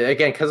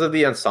of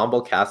the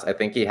ensemble cast, I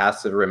think he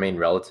has to remain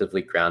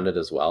relatively grounded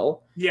as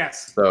well.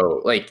 Yes.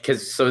 So like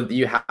so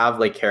you have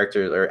like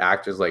characters or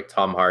actors like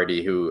Tom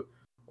Hardy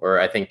or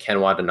I think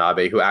Ken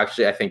Watanabe who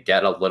actually I think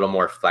get a little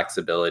more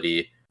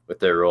flexibility with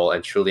their role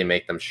and truly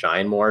make them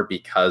shine more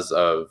because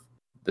of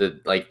they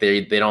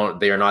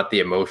are not the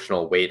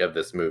emotional weight of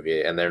this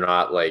movie and they're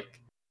not like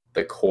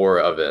the core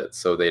of it,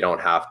 so they don't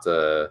have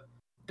to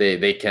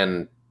they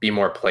can be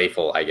more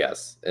playful, I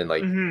guess, and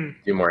like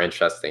do more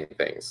interesting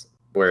things.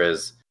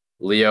 Whereas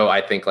Leo,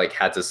 I think, like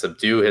had to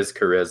subdue his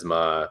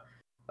charisma,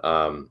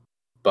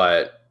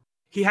 but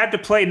he had to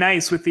play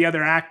nice with the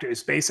other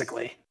actors,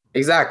 basically.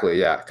 Exactly,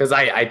 yeah. Because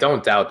I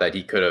don't doubt that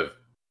he could have,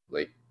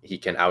 like, he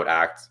can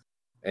outact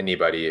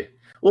anybody.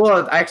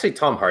 Well, actually,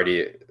 Tom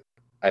Hardy,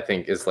 I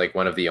think, is like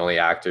one of the only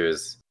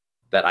actors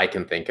that I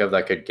can think of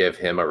that could give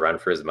him a run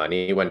for his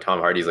money when Tom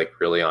Hardy's like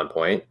really on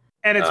point.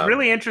 And it's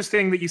really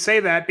interesting that you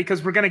say that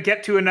because we're going to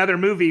get to another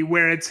movie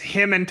where it's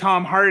him and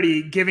Tom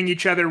Hardy giving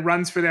each other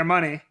runs for their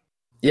money.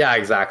 Yeah,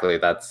 exactly.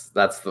 That's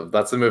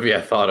the movie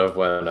I thought of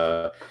when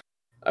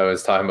I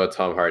was talking about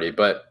Tom Hardy.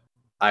 But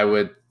I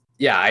would,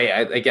 yeah. I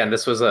again,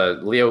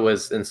 Leo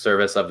was in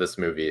service of this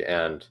movie,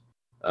 and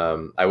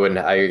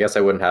I guess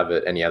I wouldn't have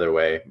it any other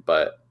way.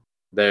 But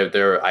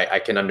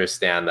I can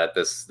understand that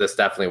this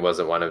definitely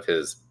wasn't one of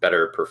his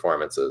better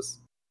performances.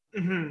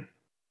 Mm-hmm.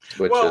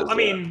 I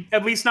mean,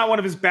 at least not one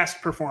of his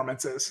best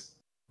performances.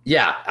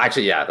 Yeah,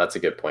 actually, yeah, that's a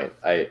good point.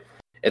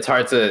 It's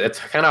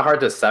kind of hard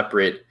to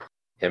separate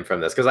him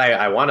from this because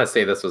I want to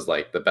say this was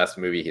like the best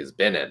movie he's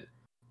been in,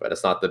 but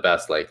it's not the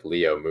best like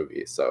Leo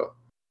movie. So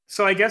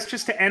So I guess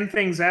just to end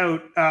things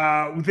out,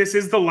 this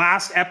is the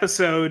last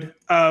episode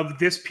of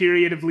this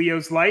period of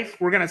Leo's life.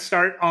 We're going to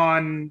start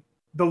on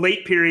the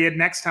late period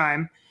next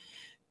time.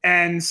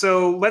 And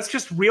so let's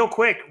just real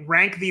quick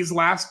rank these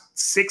last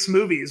 6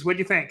 movies. What do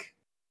you think?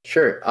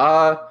 Sure.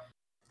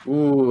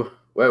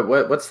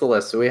 What's the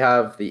list? So we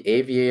have The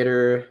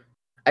Aviator.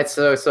 I'd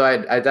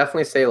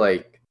definitely say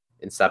like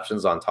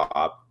Inception's on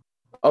top.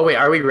 Oh wait,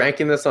 are we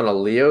ranking this on a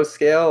Leo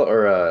scale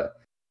or a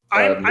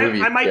movie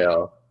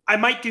scale? I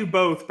might do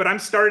both, but I'm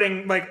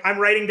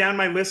writing down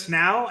my list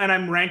now and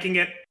I'm ranking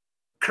it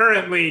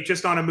currently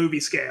just on a movie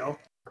scale.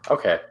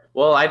 Okay.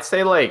 Well, I'd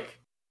say like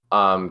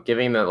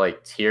giving the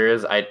like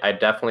tiers, I'd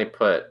definitely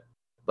put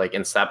like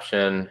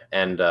Inception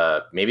and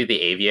maybe The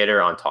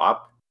Aviator on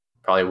top,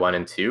 probably 1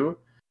 and 2.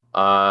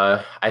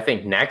 I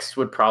think next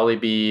would probably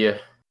be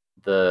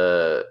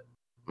the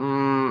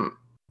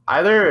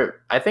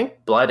I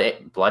think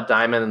Blood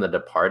Diamond and The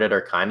Departed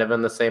are kind of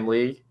in the same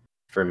league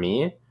for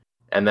me,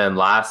 and then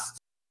last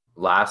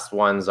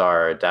ones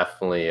are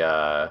definitely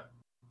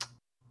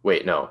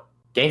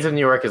Gangs of New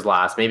York is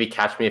last. Maybe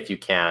Catch Me If You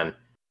Can.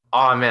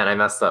 Oh man, I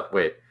messed up.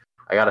 Wait,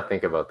 I gotta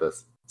think about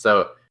this.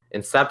 So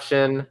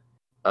Inception.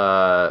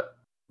 What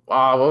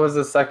was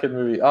the second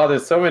movie? Oh,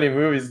 there's so many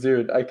movies,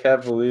 dude. I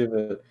can't believe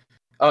it.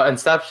 Oh,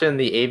 Inception,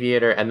 The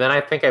Aviator, and then I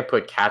think I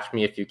put Catch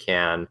Me If You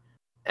Can,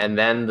 and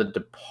then The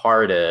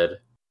Departed,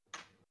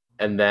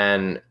 and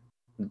then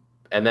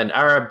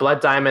our Blood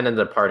Diamond and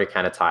The Departed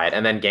kind of tied,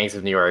 and then Gangs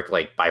of New York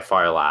like by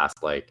far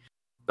last, like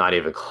not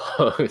even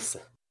close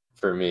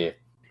for me.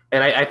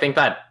 And I think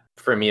that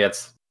for me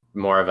that's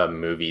more of a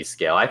movie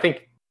scale. I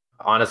think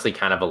honestly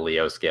kind of a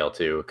Leo scale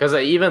too, because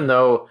even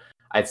though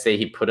I'd say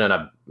he put in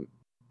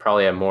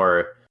probably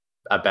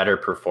a better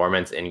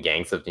performance in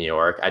Gangs of New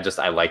York,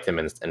 I liked him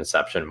in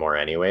Inception more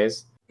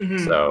anyways.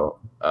 Mm-hmm. So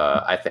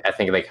I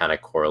think they kind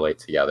of correlate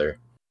together.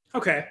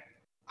 Okay,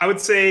 I would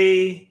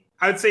say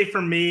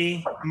for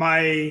me,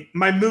 my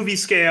movie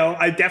scale,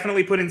 I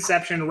definitely put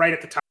Inception right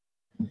at the top.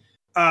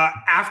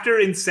 After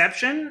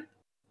Inception,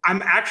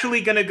 I'm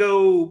actually gonna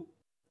go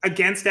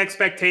against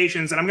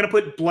expectations, and I'm gonna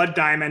put Blood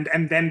Diamond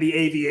and then The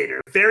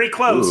Aviator. Very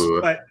close,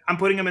 but I'm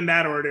putting them in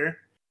that order.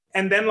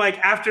 And then, like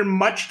after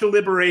much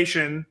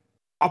deliberation,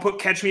 I'll put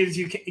Catch Me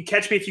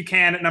If You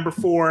Can at number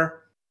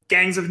 4,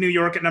 Gangs of New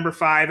York at number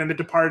 5, and The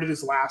Departed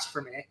is last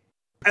for me.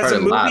 As a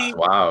movie, last.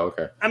 Wow,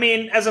 okay. I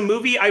mean, as a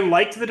movie, I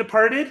liked The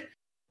Departed.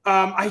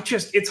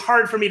 It's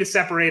hard for me to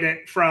separate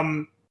it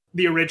from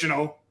the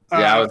original.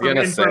 I was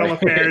gonna Infernal say.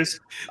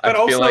 Affairs. But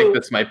I feel like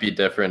this might be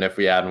different if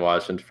we hadn't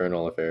watched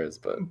Infernal Affairs,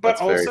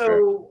 but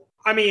also,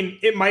 I mean,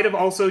 it might have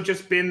also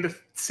just been the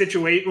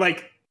situation.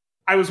 Like,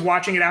 I was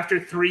watching it after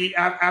 2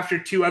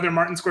 other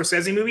Martin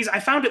Scorsese movies. I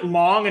found it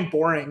long and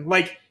boring.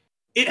 Like,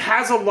 it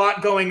has a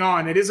lot going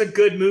on. It is a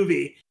good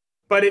movie,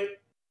 but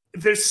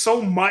there's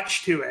so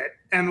much to it.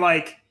 And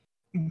like,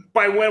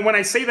 when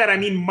I say that, I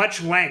mean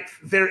much length.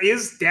 There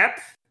is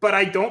depth, but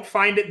I don't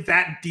find it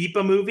that deep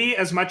a movie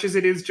as much as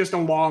it is just a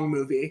long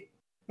movie.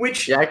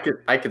 Which I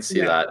could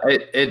see that.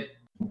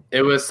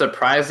 It was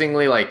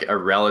surprisingly like a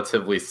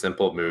relatively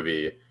simple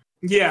movie.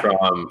 Yeah.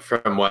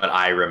 From what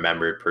I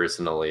remembered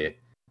personally.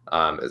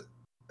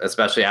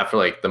 Especially after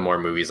like the more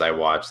movies I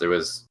watched, it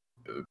was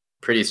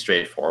pretty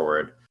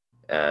straightforward,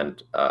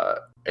 and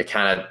it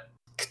kind of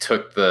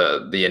took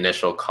the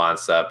initial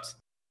concept,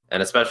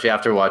 and especially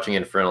after watching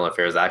Infernal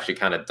Affairs, I actually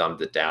kind of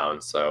dumbed it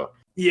down. So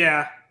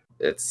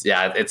it's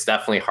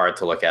definitely hard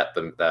to look at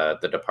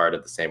the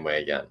Departed the same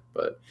way again.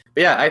 But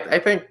yeah, I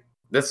think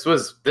this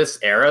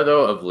era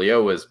though of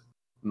Leo was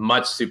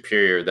much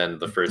superior than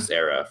the first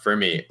era for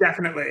me.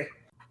 Definitely.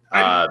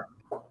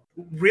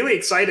 Really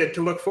excited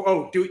to look for.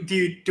 Oh,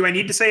 do I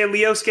need to say a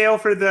Leo scale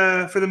for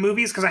the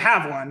movies? Because I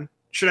have one.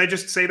 Should I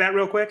just say that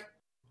real quick?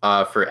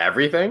 For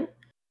everything?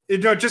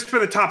 No, just for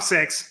the top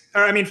 6.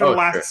 Or I mean, for the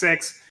last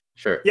 6.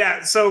 Sure.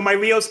 Yeah. So my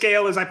Leo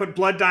scale is I put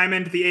Blood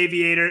Diamond, The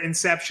Aviator,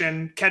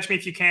 Inception, Catch Me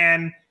If You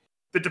Can,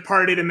 The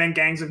Departed, and then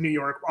Gangs of New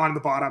York on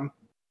the bottom.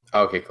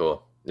 Okay.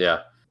 Cool. Yeah.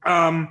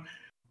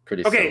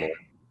 Pretty similar.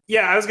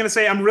 Yeah, I was gonna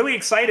say I'm really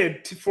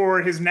excited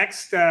for his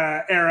next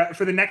era,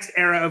 for the next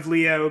era of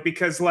Leo,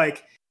 because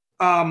like.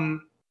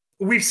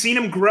 We've seen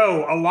him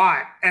grow a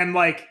lot, and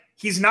like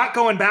he's not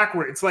going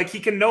backwards. Like he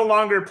can no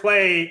longer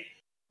play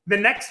the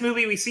next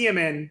movie we see him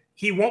in.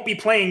 He won't be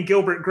playing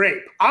Gilbert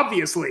Grape,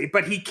 obviously,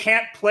 but he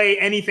can't play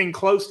anything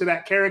close to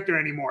that character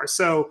anymore.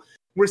 So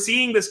we're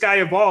seeing this guy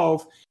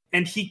evolve,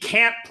 and he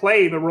can't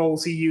play the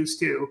roles he used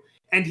to,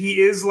 and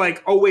he is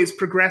like always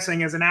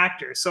progressing as an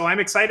actor. So I'm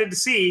excited to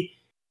see,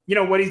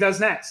 what he does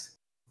next.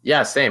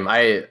 Yeah, same.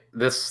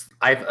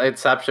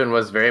 Inception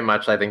was very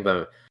much, I think,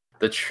 the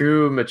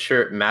true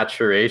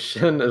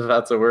maturation, if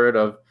that's a word,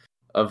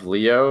 of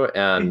Leo,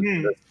 and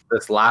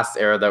this last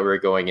era that we're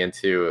going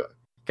into,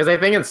 because I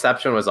think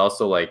Inception was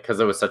also like,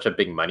 because it was such a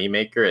big money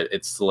maker,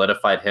 it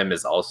solidified him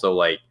as also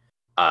like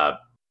a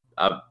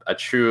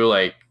true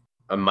like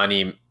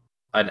an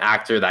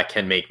actor that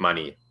can make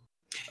money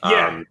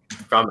from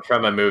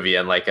a movie,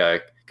 and like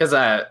because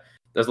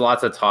there's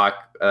lots of talk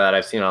that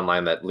I've seen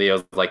online that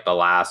Leo's like the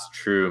last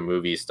true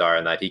movie star,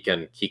 and that he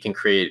can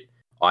create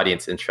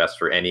audience interest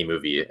for any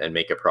movie and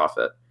make a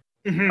profit.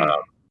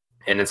 Mhm.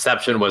 And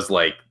Inception was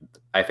like,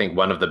 I think,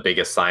 one of the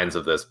biggest signs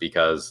of this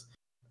because,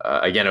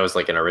 again, it was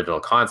like an original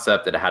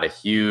concept. It had a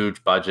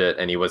huge budget,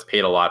 and he was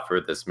paid a lot for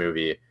this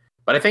movie.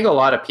 But I think a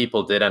lot of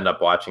people did end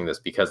up watching this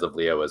because of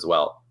Leo as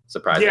well,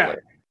 surprisingly. Yeah.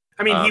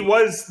 I mean, he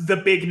was the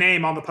big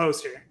name on the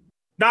poster.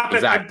 Not that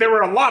Exactly. there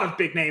were a lot of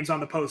big names on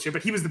the poster,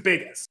 but he was the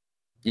biggest.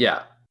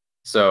 Yeah.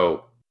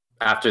 So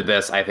after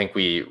this, I think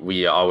we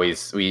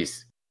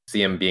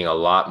see him being a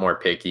lot more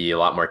picky, a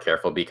lot more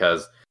careful,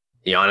 because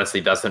he honestly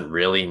doesn't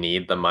really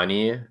need the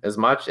money as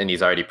much, and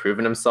he's already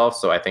proven himself.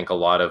 So I think a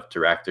lot of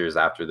directors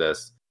after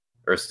this,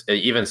 or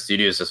even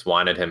studios, just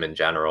wanted him in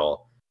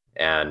general,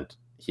 and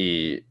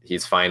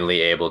he's finally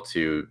able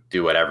to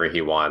do whatever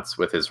he wants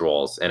with his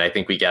roles. And I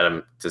think we get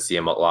him to see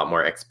him a lot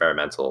more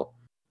experimental.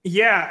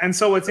 Yeah, and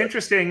so what's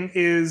interesting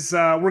is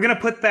we're going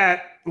to put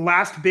that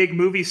last big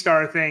movie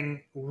star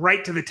thing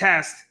right to the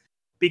test,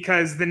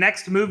 because the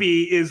next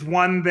movie is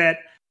one that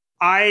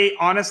I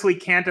honestly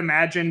can't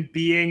imagine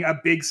being a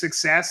big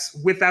success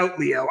without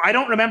Leo. I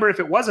don't remember if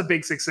it was a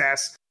big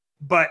success,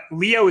 but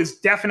Leo is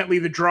definitely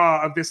the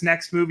draw of this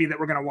next movie that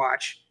we're going to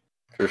watch.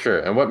 For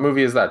sure. And what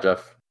movie is that,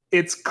 Jeff?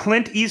 It's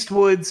Clint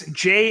Eastwood's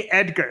J.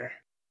 Edgar.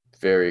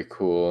 Very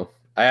cool.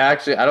 I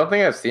don't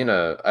think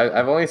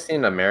I've only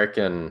seen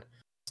American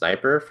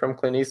Sniper from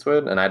Clint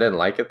Eastwood, and I didn't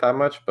like it that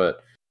much,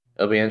 but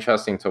it'll be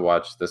interesting to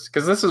watch this,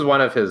 because this is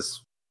one of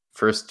his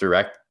first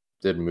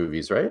directed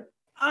movies, right?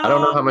 I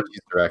don't know how much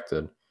he's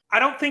directed. I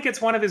don't think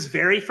it's one of his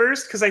very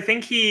first, because I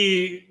think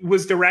he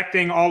was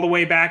directing all the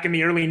way back in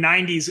the early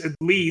 90s at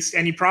least,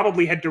 and he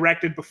probably had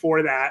directed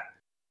before that.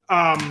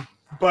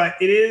 But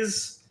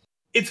it's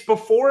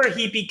before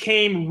he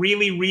became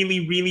really,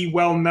 really, really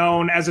well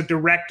known as a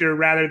director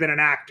rather than an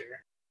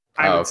actor,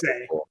 I would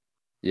say. Cool.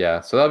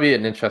 Yeah, so that'll be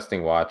an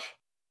interesting watch.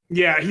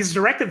 Yeah, he's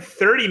directed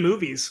 30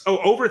 movies. Oh,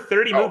 over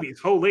 30 movies.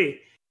 Holy.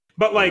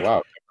 But like,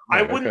 wow.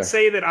 I wouldn't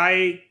say that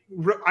I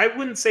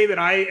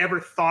ever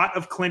thought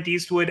of Clint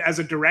Eastwood as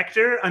a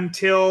director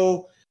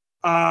until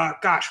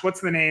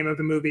what's the name of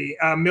the movie?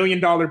 $1 Million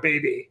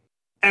Baby.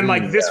 And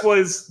like this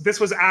was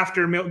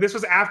after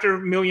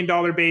 $1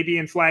 Million Baby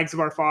and Flags of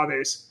Our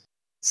Fathers.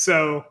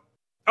 So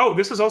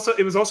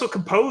it was also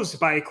composed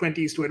by Clint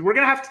Eastwood. We're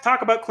going to have to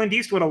talk about Clint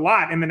Eastwood a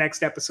lot in the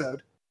next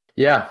episode.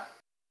 Yeah.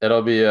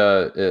 It'll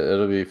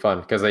be fun,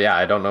 because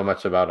I don't know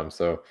much about him,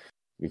 so it'd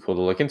be cool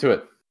to look into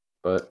it.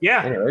 But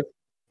yeah. Anyway.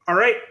 All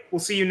right. We'll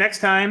see you next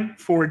time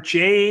for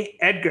J.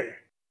 Edgar.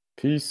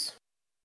 Peace.